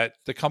sad that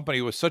the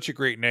company with such a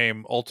great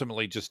name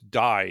ultimately just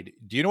died.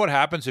 Do you know what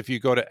happens if you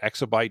go to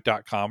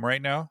exabyte.com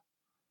right now?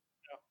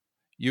 No.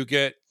 You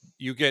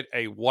get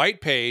a white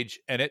page,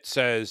 and it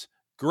says,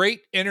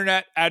 "Great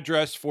internet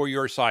address for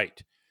your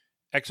site.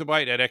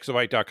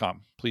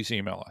 exabyte@exabyte.com. Please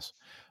email us."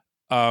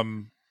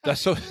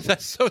 That's so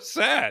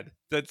sad.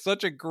 That's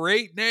such a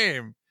great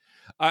name.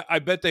 I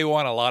bet they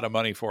want a lot of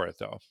money for it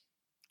though.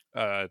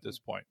 At this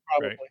point,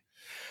 probably. Right?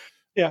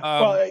 Yeah.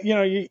 Well,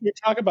 you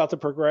talk about the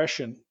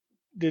progression.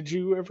 Did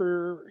you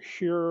ever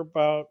hear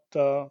about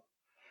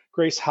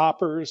Grace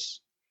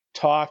Hopper's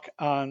talk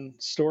on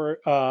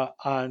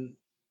on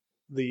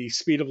the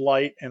speed of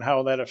light and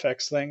how that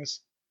affects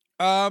things?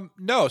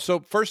 No. So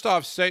first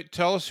off,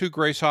 tell us who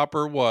Grace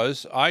Hopper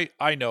was.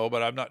 I know,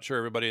 but I'm not sure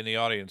everybody in the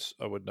audience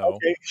would know.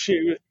 Okay.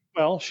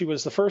 She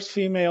was the first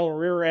female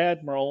rear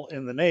admiral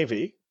in the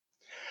Navy,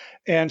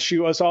 and she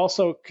was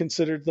also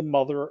considered the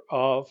mother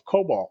of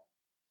COBOL.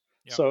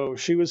 Yep. So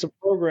she was a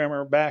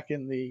programmer back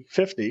in the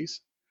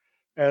 50s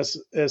as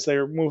they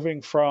were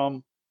moving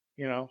from,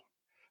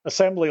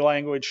 assembly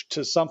language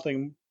to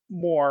something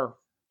more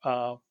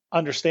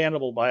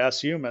understandable by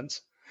us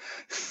humans.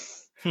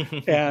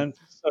 And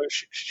so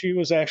she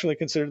was actually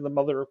considered the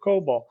mother of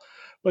COBOL.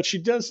 But she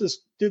did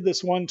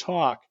this one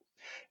talk,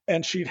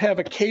 and she'd have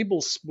a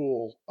cable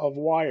spool of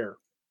wire,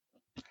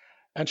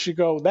 and she'd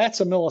go, "That's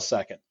a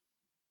millisecond."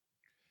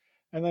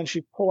 And then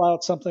she'd pull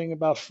out something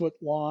about a foot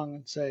long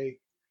and say,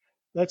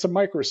 "That's a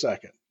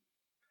microsecond."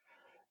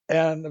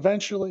 And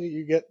eventually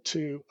you get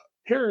to,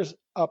 here's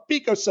a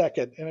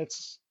picosecond, and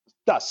it's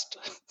dust.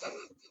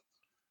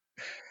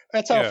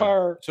 That's how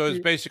far. So it's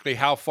basically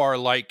how far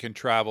light can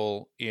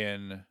travel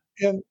in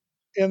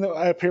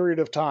a period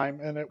of time,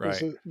 and it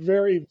was a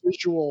very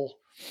visual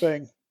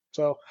thing.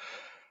 So,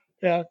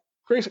 yeah,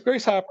 Grace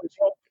Hopper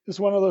is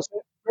one of those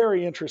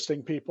very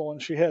interesting people,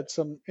 and she had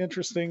some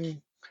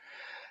interesting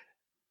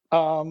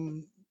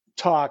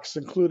talks,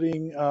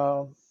 including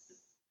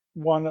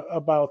one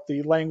about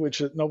the language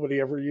that nobody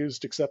ever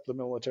used except the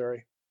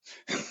military.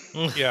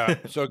 Yeah.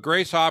 So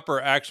Grace Hopper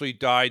actually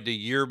died the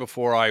year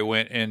before I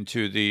went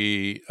into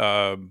the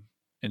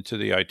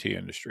IT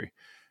industry.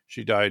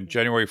 She died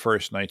January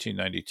 1st,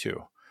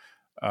 1992,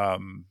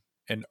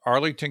 in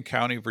Arlington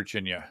County,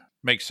 Virginia.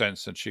 Makes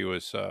sense since she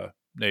was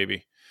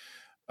Navy.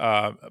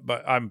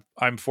 But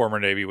I'm former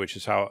Navy, which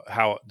is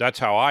how that's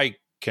how I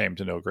came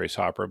to know Grace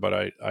Hopper,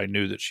 but I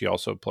knew that she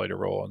also played a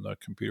role in the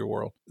computer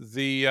world.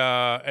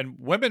 And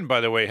women,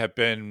 by the way, have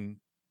been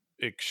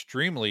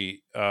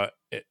extremely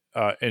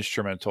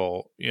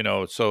instrumental.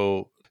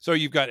 So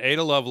you've got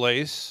Ada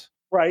Lovelace,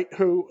 right?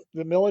 Who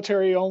the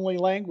military only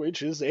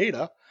language is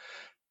Ada.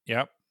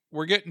 Yep.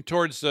 We're getting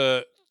towards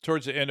the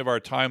end of our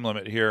time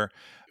limit here.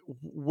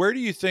 Where do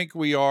you think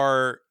we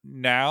are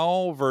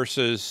now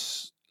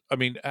versus? I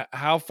mean,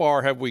 how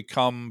far have we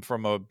come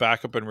from a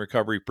backup and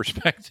recovery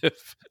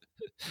perspective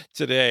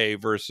today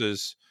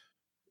versus,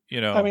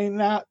 I mean,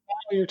 now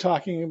you're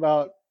talking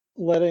about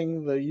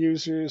letting the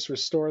users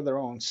restore their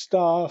own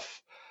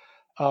stuff.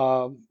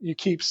 You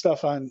keep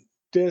stuff on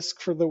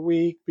disk for the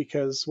week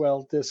because,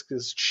 well, disk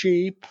is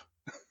cheap.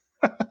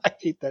 I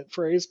hate that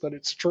phrase, but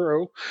it's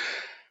true.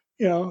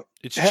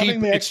 It's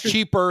cheap. It's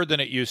cheaper than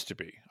it used to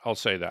be. I'll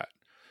say that.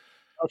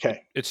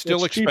 Okay. It's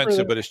still It's cheaper expensive,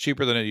 than- but it's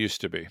cheaper than it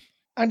used to be.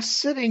 I'm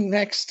sitting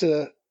next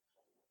to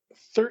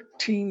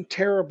 13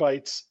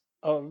 terabytes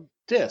of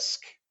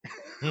disk.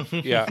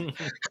 Yeah.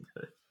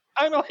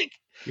 I'm like,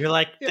 You're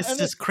like, yeah, this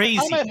and is crazy.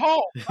 I'm at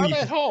home. I'm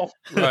at home.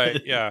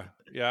 Right. Yeah.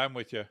 Yeah. I'm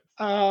with you.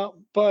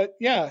 But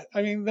yeah,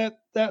 I mean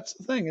that's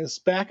the thing is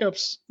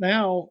backups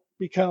now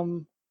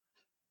become,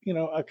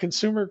 a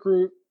consumer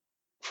group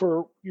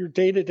for your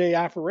day-to-day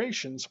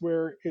operations,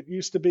 where it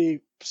used to be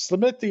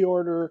submit the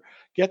order,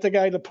 get the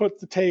guy to put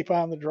the tape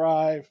on the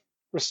drive,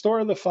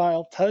 restore the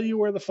file, tell you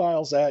where the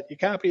file's at, you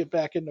copy it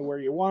back into where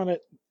you want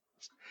it,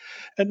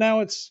 and now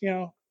it's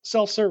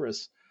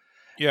self-service,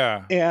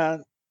 Yeah.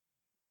 and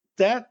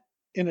that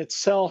in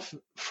itself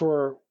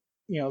for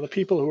the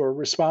people who are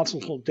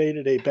responsible for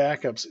day-to-day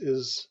backups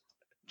is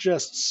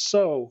just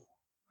so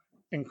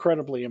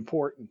incredibly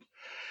important.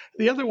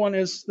 The other one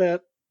is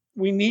that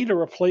we need a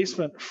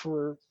replacement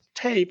for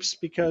tapes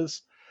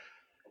because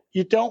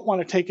you don't want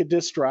to take a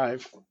disk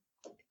drive.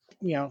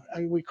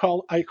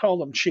 I call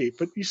them cheap,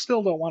 but you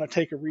still don't want to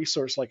take a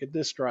resource like a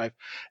disk drive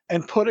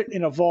and put it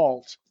in a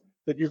vault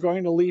that you're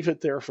going to leave it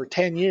there for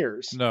 10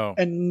 years No.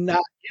 and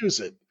not use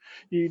it.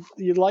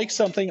 You'd like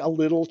something a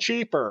little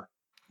cheaper.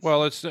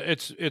 Well,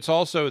 it's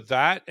also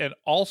that, and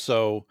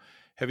also,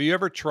 have you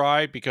ever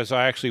tried? Because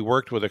I actually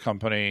worked with a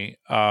company,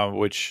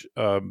 which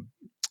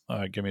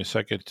give me a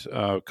second,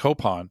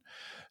 Copon.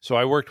 So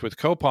I worked with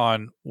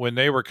Copon when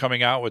they were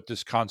coming out with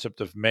this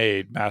concept of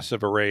MAID,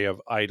 massive array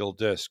of idle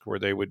disk, where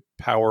they would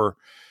power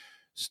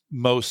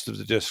most of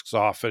the disks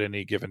off at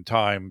any given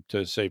time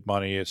to save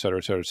money, et cetera,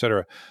 et cetera, et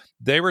cetera.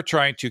 They were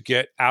trying to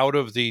get out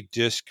of the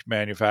disk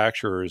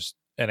manufacturers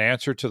an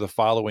answer to the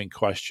following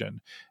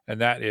question,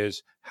 and that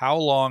is, how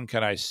long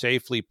can I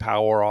safely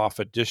power off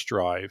a disk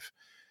drive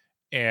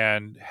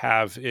and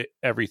have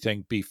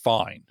everything be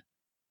fine,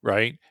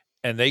 right?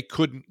 And they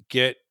couldn't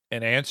get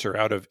an answer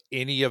out of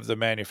any of the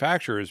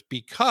manufacturers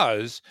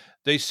because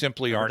they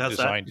simply aren't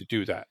designed to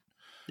do that.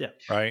 Yeah.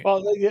 Right.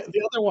 Well,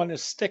 the other one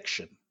is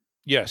Stiction.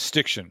 Yeah,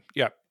 Stiction.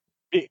 Yeah.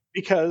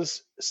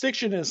 Because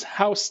Stiction is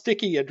how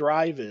sticky a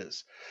drive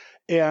is.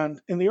 And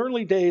in the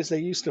early days, they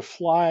used to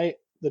fly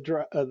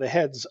the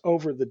heads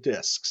over the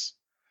disks.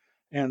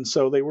 And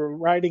so they were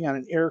riding on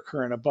an air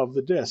current above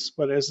the disc.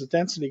 But as the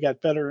density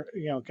got better,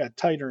 got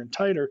tighter and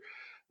tighter,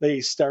 they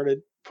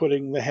started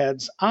putting the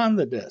heads on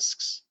the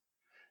discs.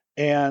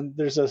 And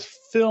there's a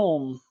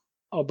film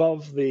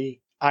above the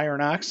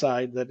iron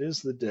oxide that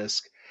is the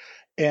disc.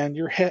 And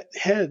your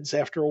heads,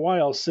 after a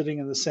while, sitting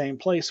in the same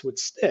place would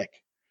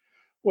stick.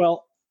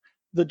 Well,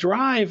 the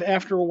drive,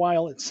 after a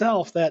while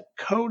itself, that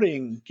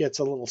coating gets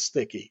a little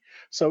sticky.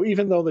 So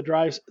even though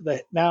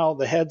now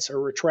the heads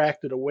are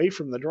retracted away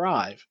from the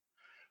drive,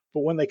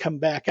 but when they come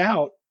back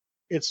out,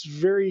 it's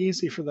very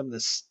easy for them to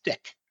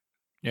stick.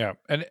 Yeah,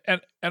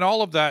 and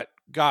all of that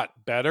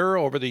got better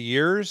over the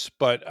years,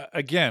 but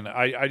again,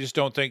 I just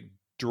don't think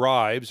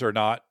drives are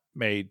not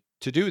made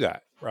to do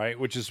that, right?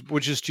 Which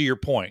is to your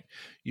point.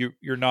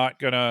 You're not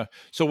gonna.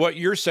 So what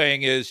you're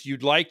saying is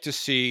you'd like to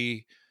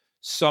see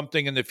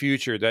something in the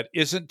future that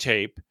isn't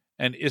tape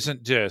and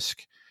isn't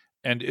disc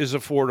and is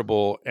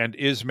affordable and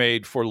is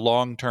made for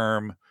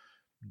long-term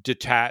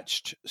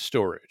detached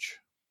storage.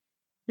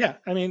 Yeah,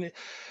 I mean,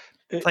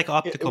 it's like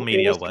optical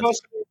media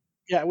was.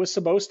 It was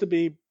supposed to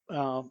be,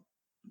 CDs,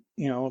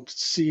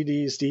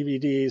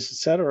 DVDs,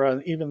 etc.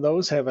 And even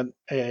those have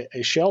a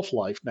shelf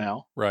life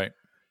now. Right.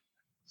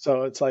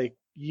 So it's like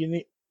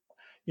you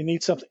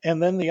need something.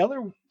 And then the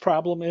other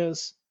problem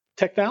is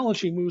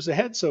technology moves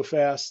ahead so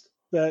fast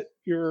that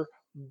your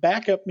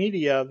backup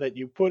media that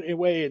you put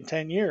away in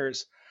 10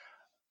 years,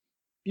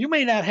 you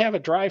may not have a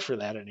drive for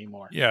that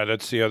anymore. Yeah,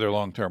 that's the other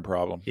long-term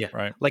problem. Yeah.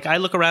 Right. Like I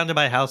look around in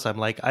my house, I'm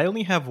like, I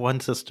only have one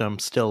system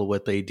still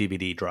with a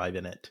DVD drive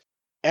in it.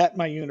 At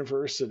my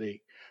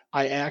university,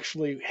 I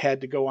actually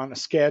had to go on a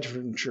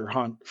scavenger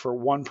hunt for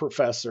one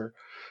professor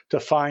to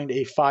find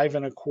a 5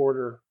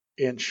 1/4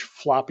 inch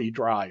floppy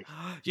drive.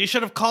 You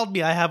should have called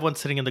me. I have one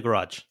sitting in the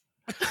garage.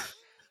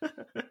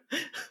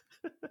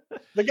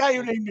 The guy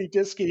who named me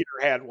Disc Eater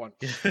had one.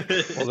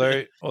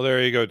 Well,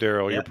 there you go,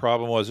 Daryl. Yeah. Your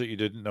problem was that you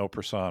didn't know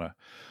Persona.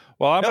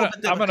 Well,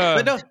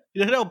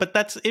 but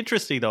that's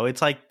interesting though.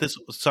 It's like this.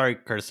 Sorry,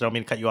 Curtis, I don't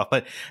mean to cut you off,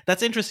 but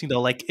that's interesting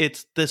though. Like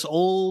it's this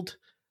old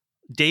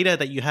data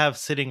that you have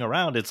sitting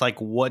around. It's like,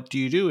 what do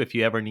you do if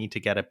you ever need to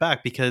get it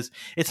back? Because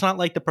it's not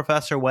like the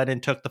professor went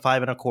and took the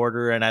 5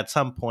 1/4 and at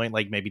some point,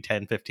 like maybe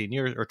 10, 15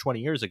 years or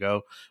 20 years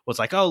ago, was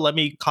like, oh, let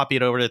me copy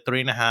it over to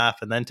 3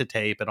 1/2 and then to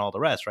tape and all the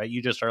rest, right?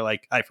 You just are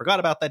like, I forgot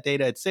about that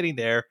data. It's sitting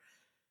there.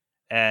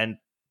 And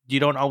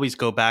you don't always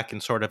go back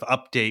and sort of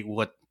update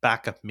what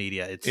backup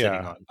media it's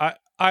sitting on.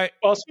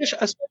 Well,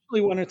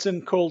 especially when it's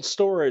in cold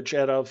storage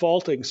at a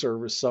vaulting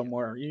service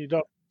somewhere, you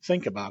don't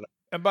think about it.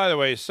 And by the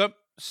way,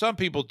 some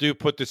people do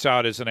put this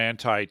out as an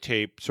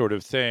anti-tape sort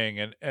of thing,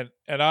 and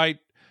I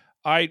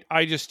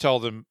just tell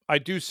them, I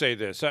do say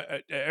this.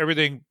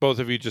 Everything both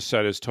of you just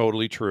said is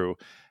totally true.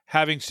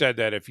 Having said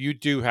that, if you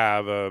do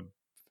have a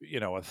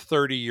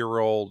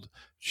 30-year-old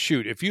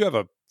if you have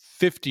a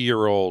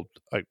 50-year-old,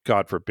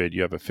 God forbid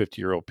you have a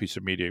 50-year-old piece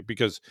of media,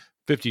 because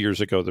 50 years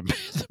ago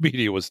the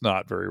media was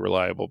not very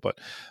reliable. But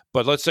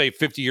let's say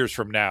 50 years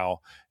from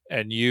now,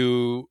 and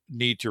you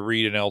need to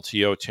read an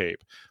LTO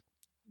tape.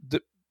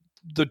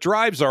 The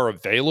drives are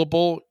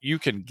available. You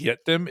can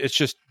get them. It's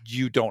just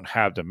you don't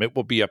have them. It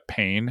will be a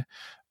pain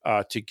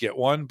to get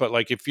one. But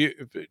like if you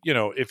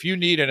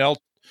need an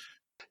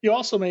you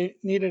also may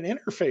need an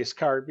interface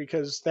card,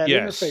 because that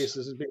Yes. interface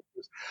is being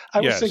used. I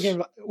was Yes.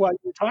 thinking, while you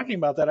were talking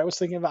about that, I was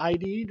thinking of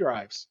IDE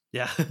drives.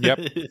 Yeah. Yep.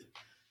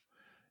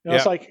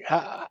 It's like,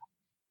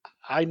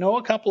 I know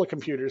a couple of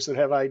computers that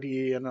have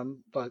IDE in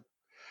them, but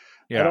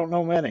I don't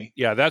know many.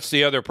 Yeah, that's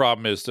the other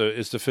problem is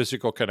the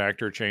physical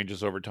connector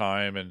changes over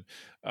time, and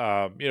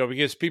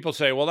because people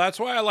say, well, that's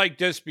why I like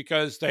disc,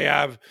 because they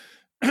have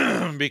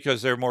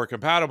because they're more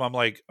compatible. I'm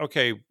like,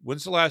 okay,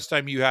 when's the last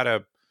time you had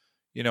a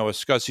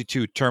SCSI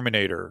 2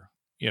 Terminator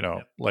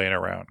laying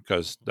around?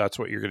 Because that's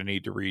what you're going to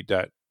need to read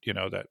that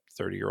that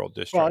 30-year-old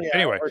disc drive.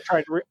 Anyway, or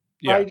try to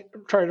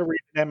read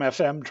an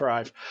MFM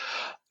drive.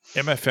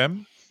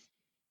 MFM.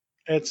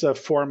 It's a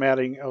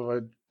formatting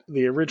of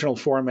the original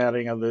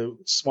formatting of the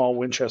small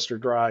Winchester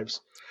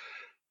drives.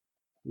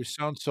 We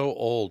sound so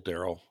old,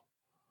 Daryl.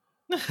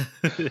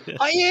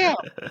 I am.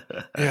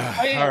 Yeah.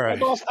 I am. All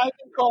right. I've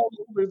been called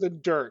older than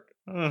dirt.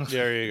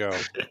 There you go.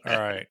 All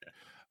right.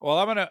 Well,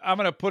 I'm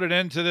gonna put an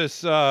end to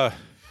this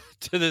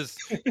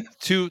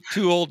two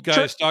old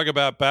guys talk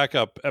about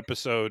backup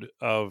episode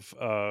of.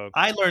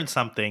 I learned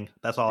something.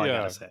 That's all I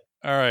gotta say.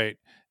 All right,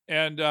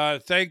 and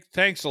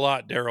thanks a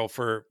lot, Daryl,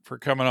 for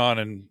coming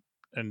on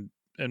and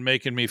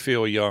making me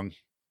feel young.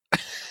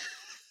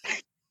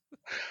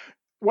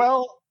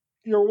 Well,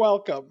 you're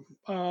welcome.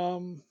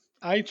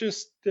 I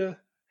just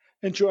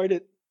enjoyed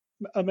it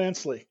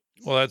immensely.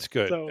 Well, that's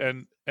good. So,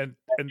 and Thank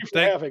you for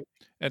having.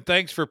 And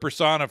thanks for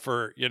Persona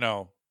for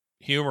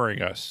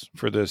humoring us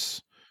for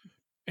this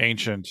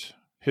ancient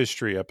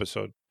history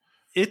episode.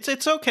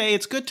 It's okay.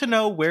 It's good to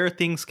know where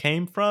things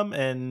came from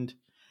and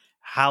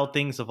how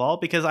things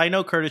evolved, because I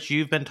know, Curtis,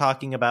 you've been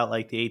talking about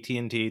like the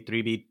AT&T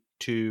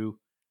 3B2.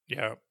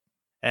 Yeah.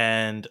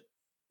 And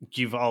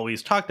you've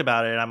always talked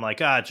about it. And I'm like,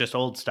 it's just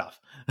old stuff.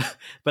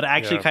 But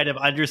actually kind of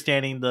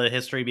understanding the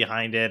history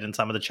behind it and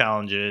some of the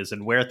challenges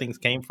and where things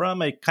came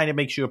from, it kind of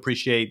makes you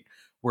appreciate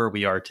where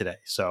we are today.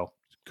 So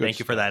thank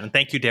you for that. And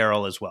thank you,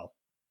 Daryl, as well.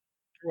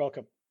 You're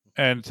welcome.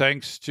 And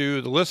thanks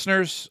to the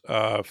listeners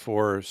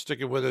for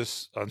sticking with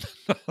us on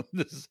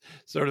this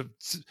sort of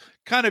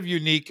kind of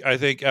unique, I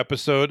think,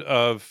 episode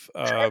of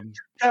Trip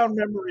down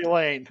memory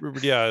lane.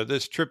 Yeah,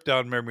 this trip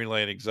down memory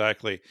lane,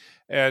 exactly.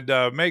 And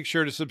make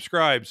sure to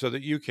subscribe so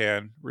that you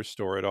can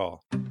restore it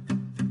all.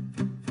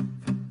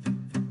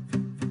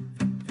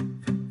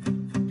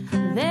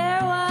 There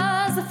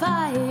was a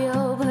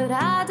file, but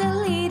I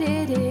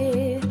deleted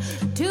it.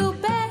 Too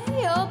bad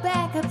your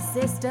backup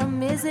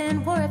system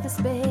isn't worth a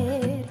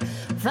spit.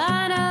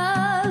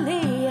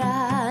 Finally,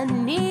 I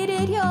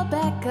needed your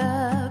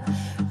backup.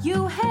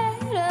 You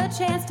had a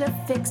chance to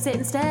fix it,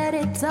 instead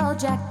it's all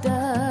jacked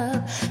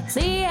up.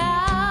 See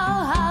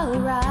how I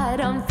write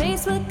on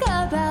Facebook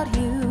about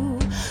you.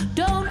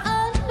 Don't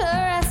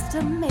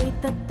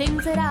underestimate the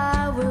things that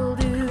I will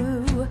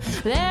do.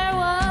 There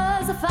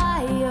was a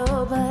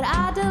file, but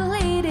I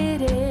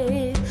deleted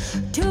it.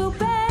 Too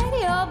bad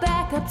your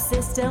backup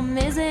system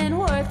isn't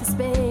worth the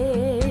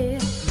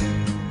spit.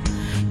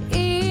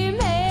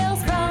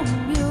 Emails from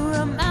you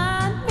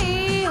remind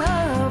me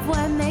of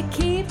when they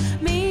keep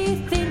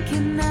me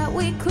thinking that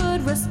we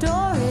could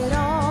restore it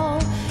all.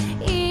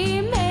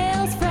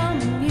 Emails from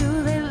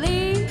you, they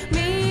leave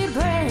me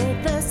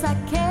breathless. I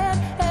can't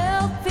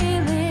help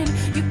feeling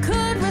you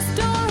could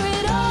restore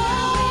it all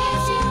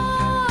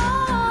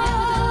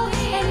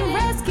and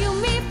rescue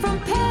me from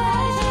pain.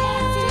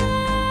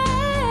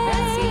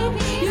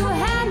 You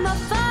had my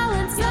file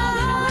inside.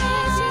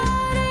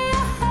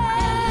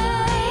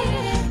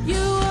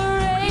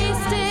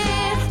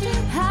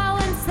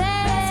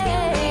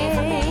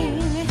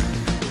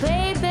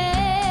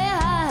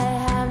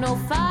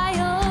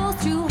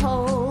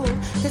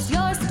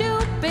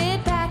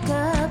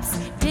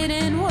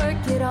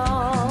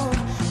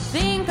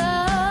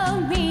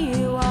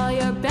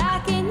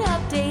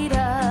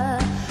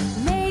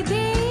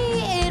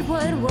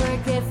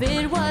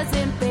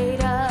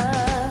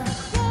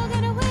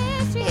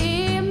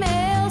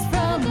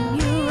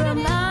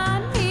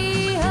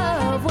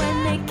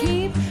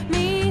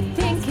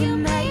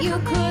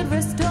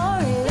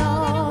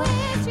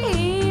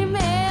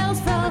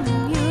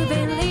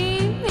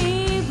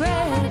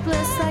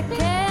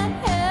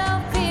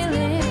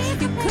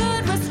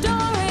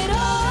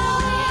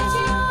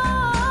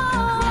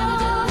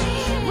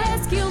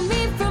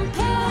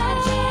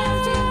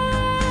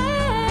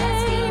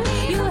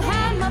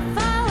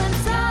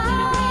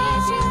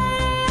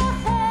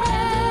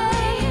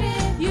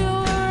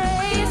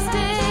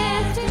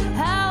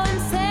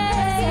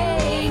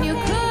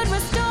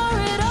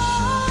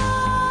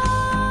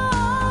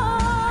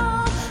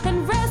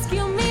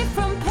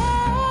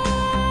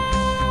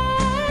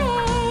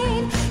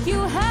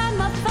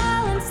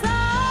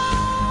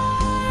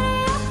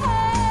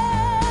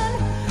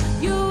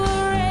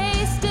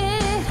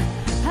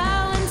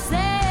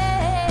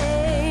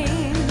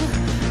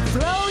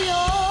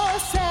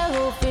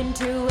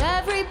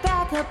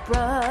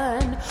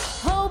 run,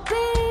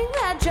 hoping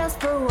that just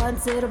for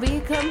once it'll be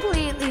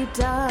completely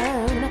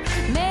done.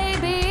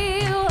 Maybe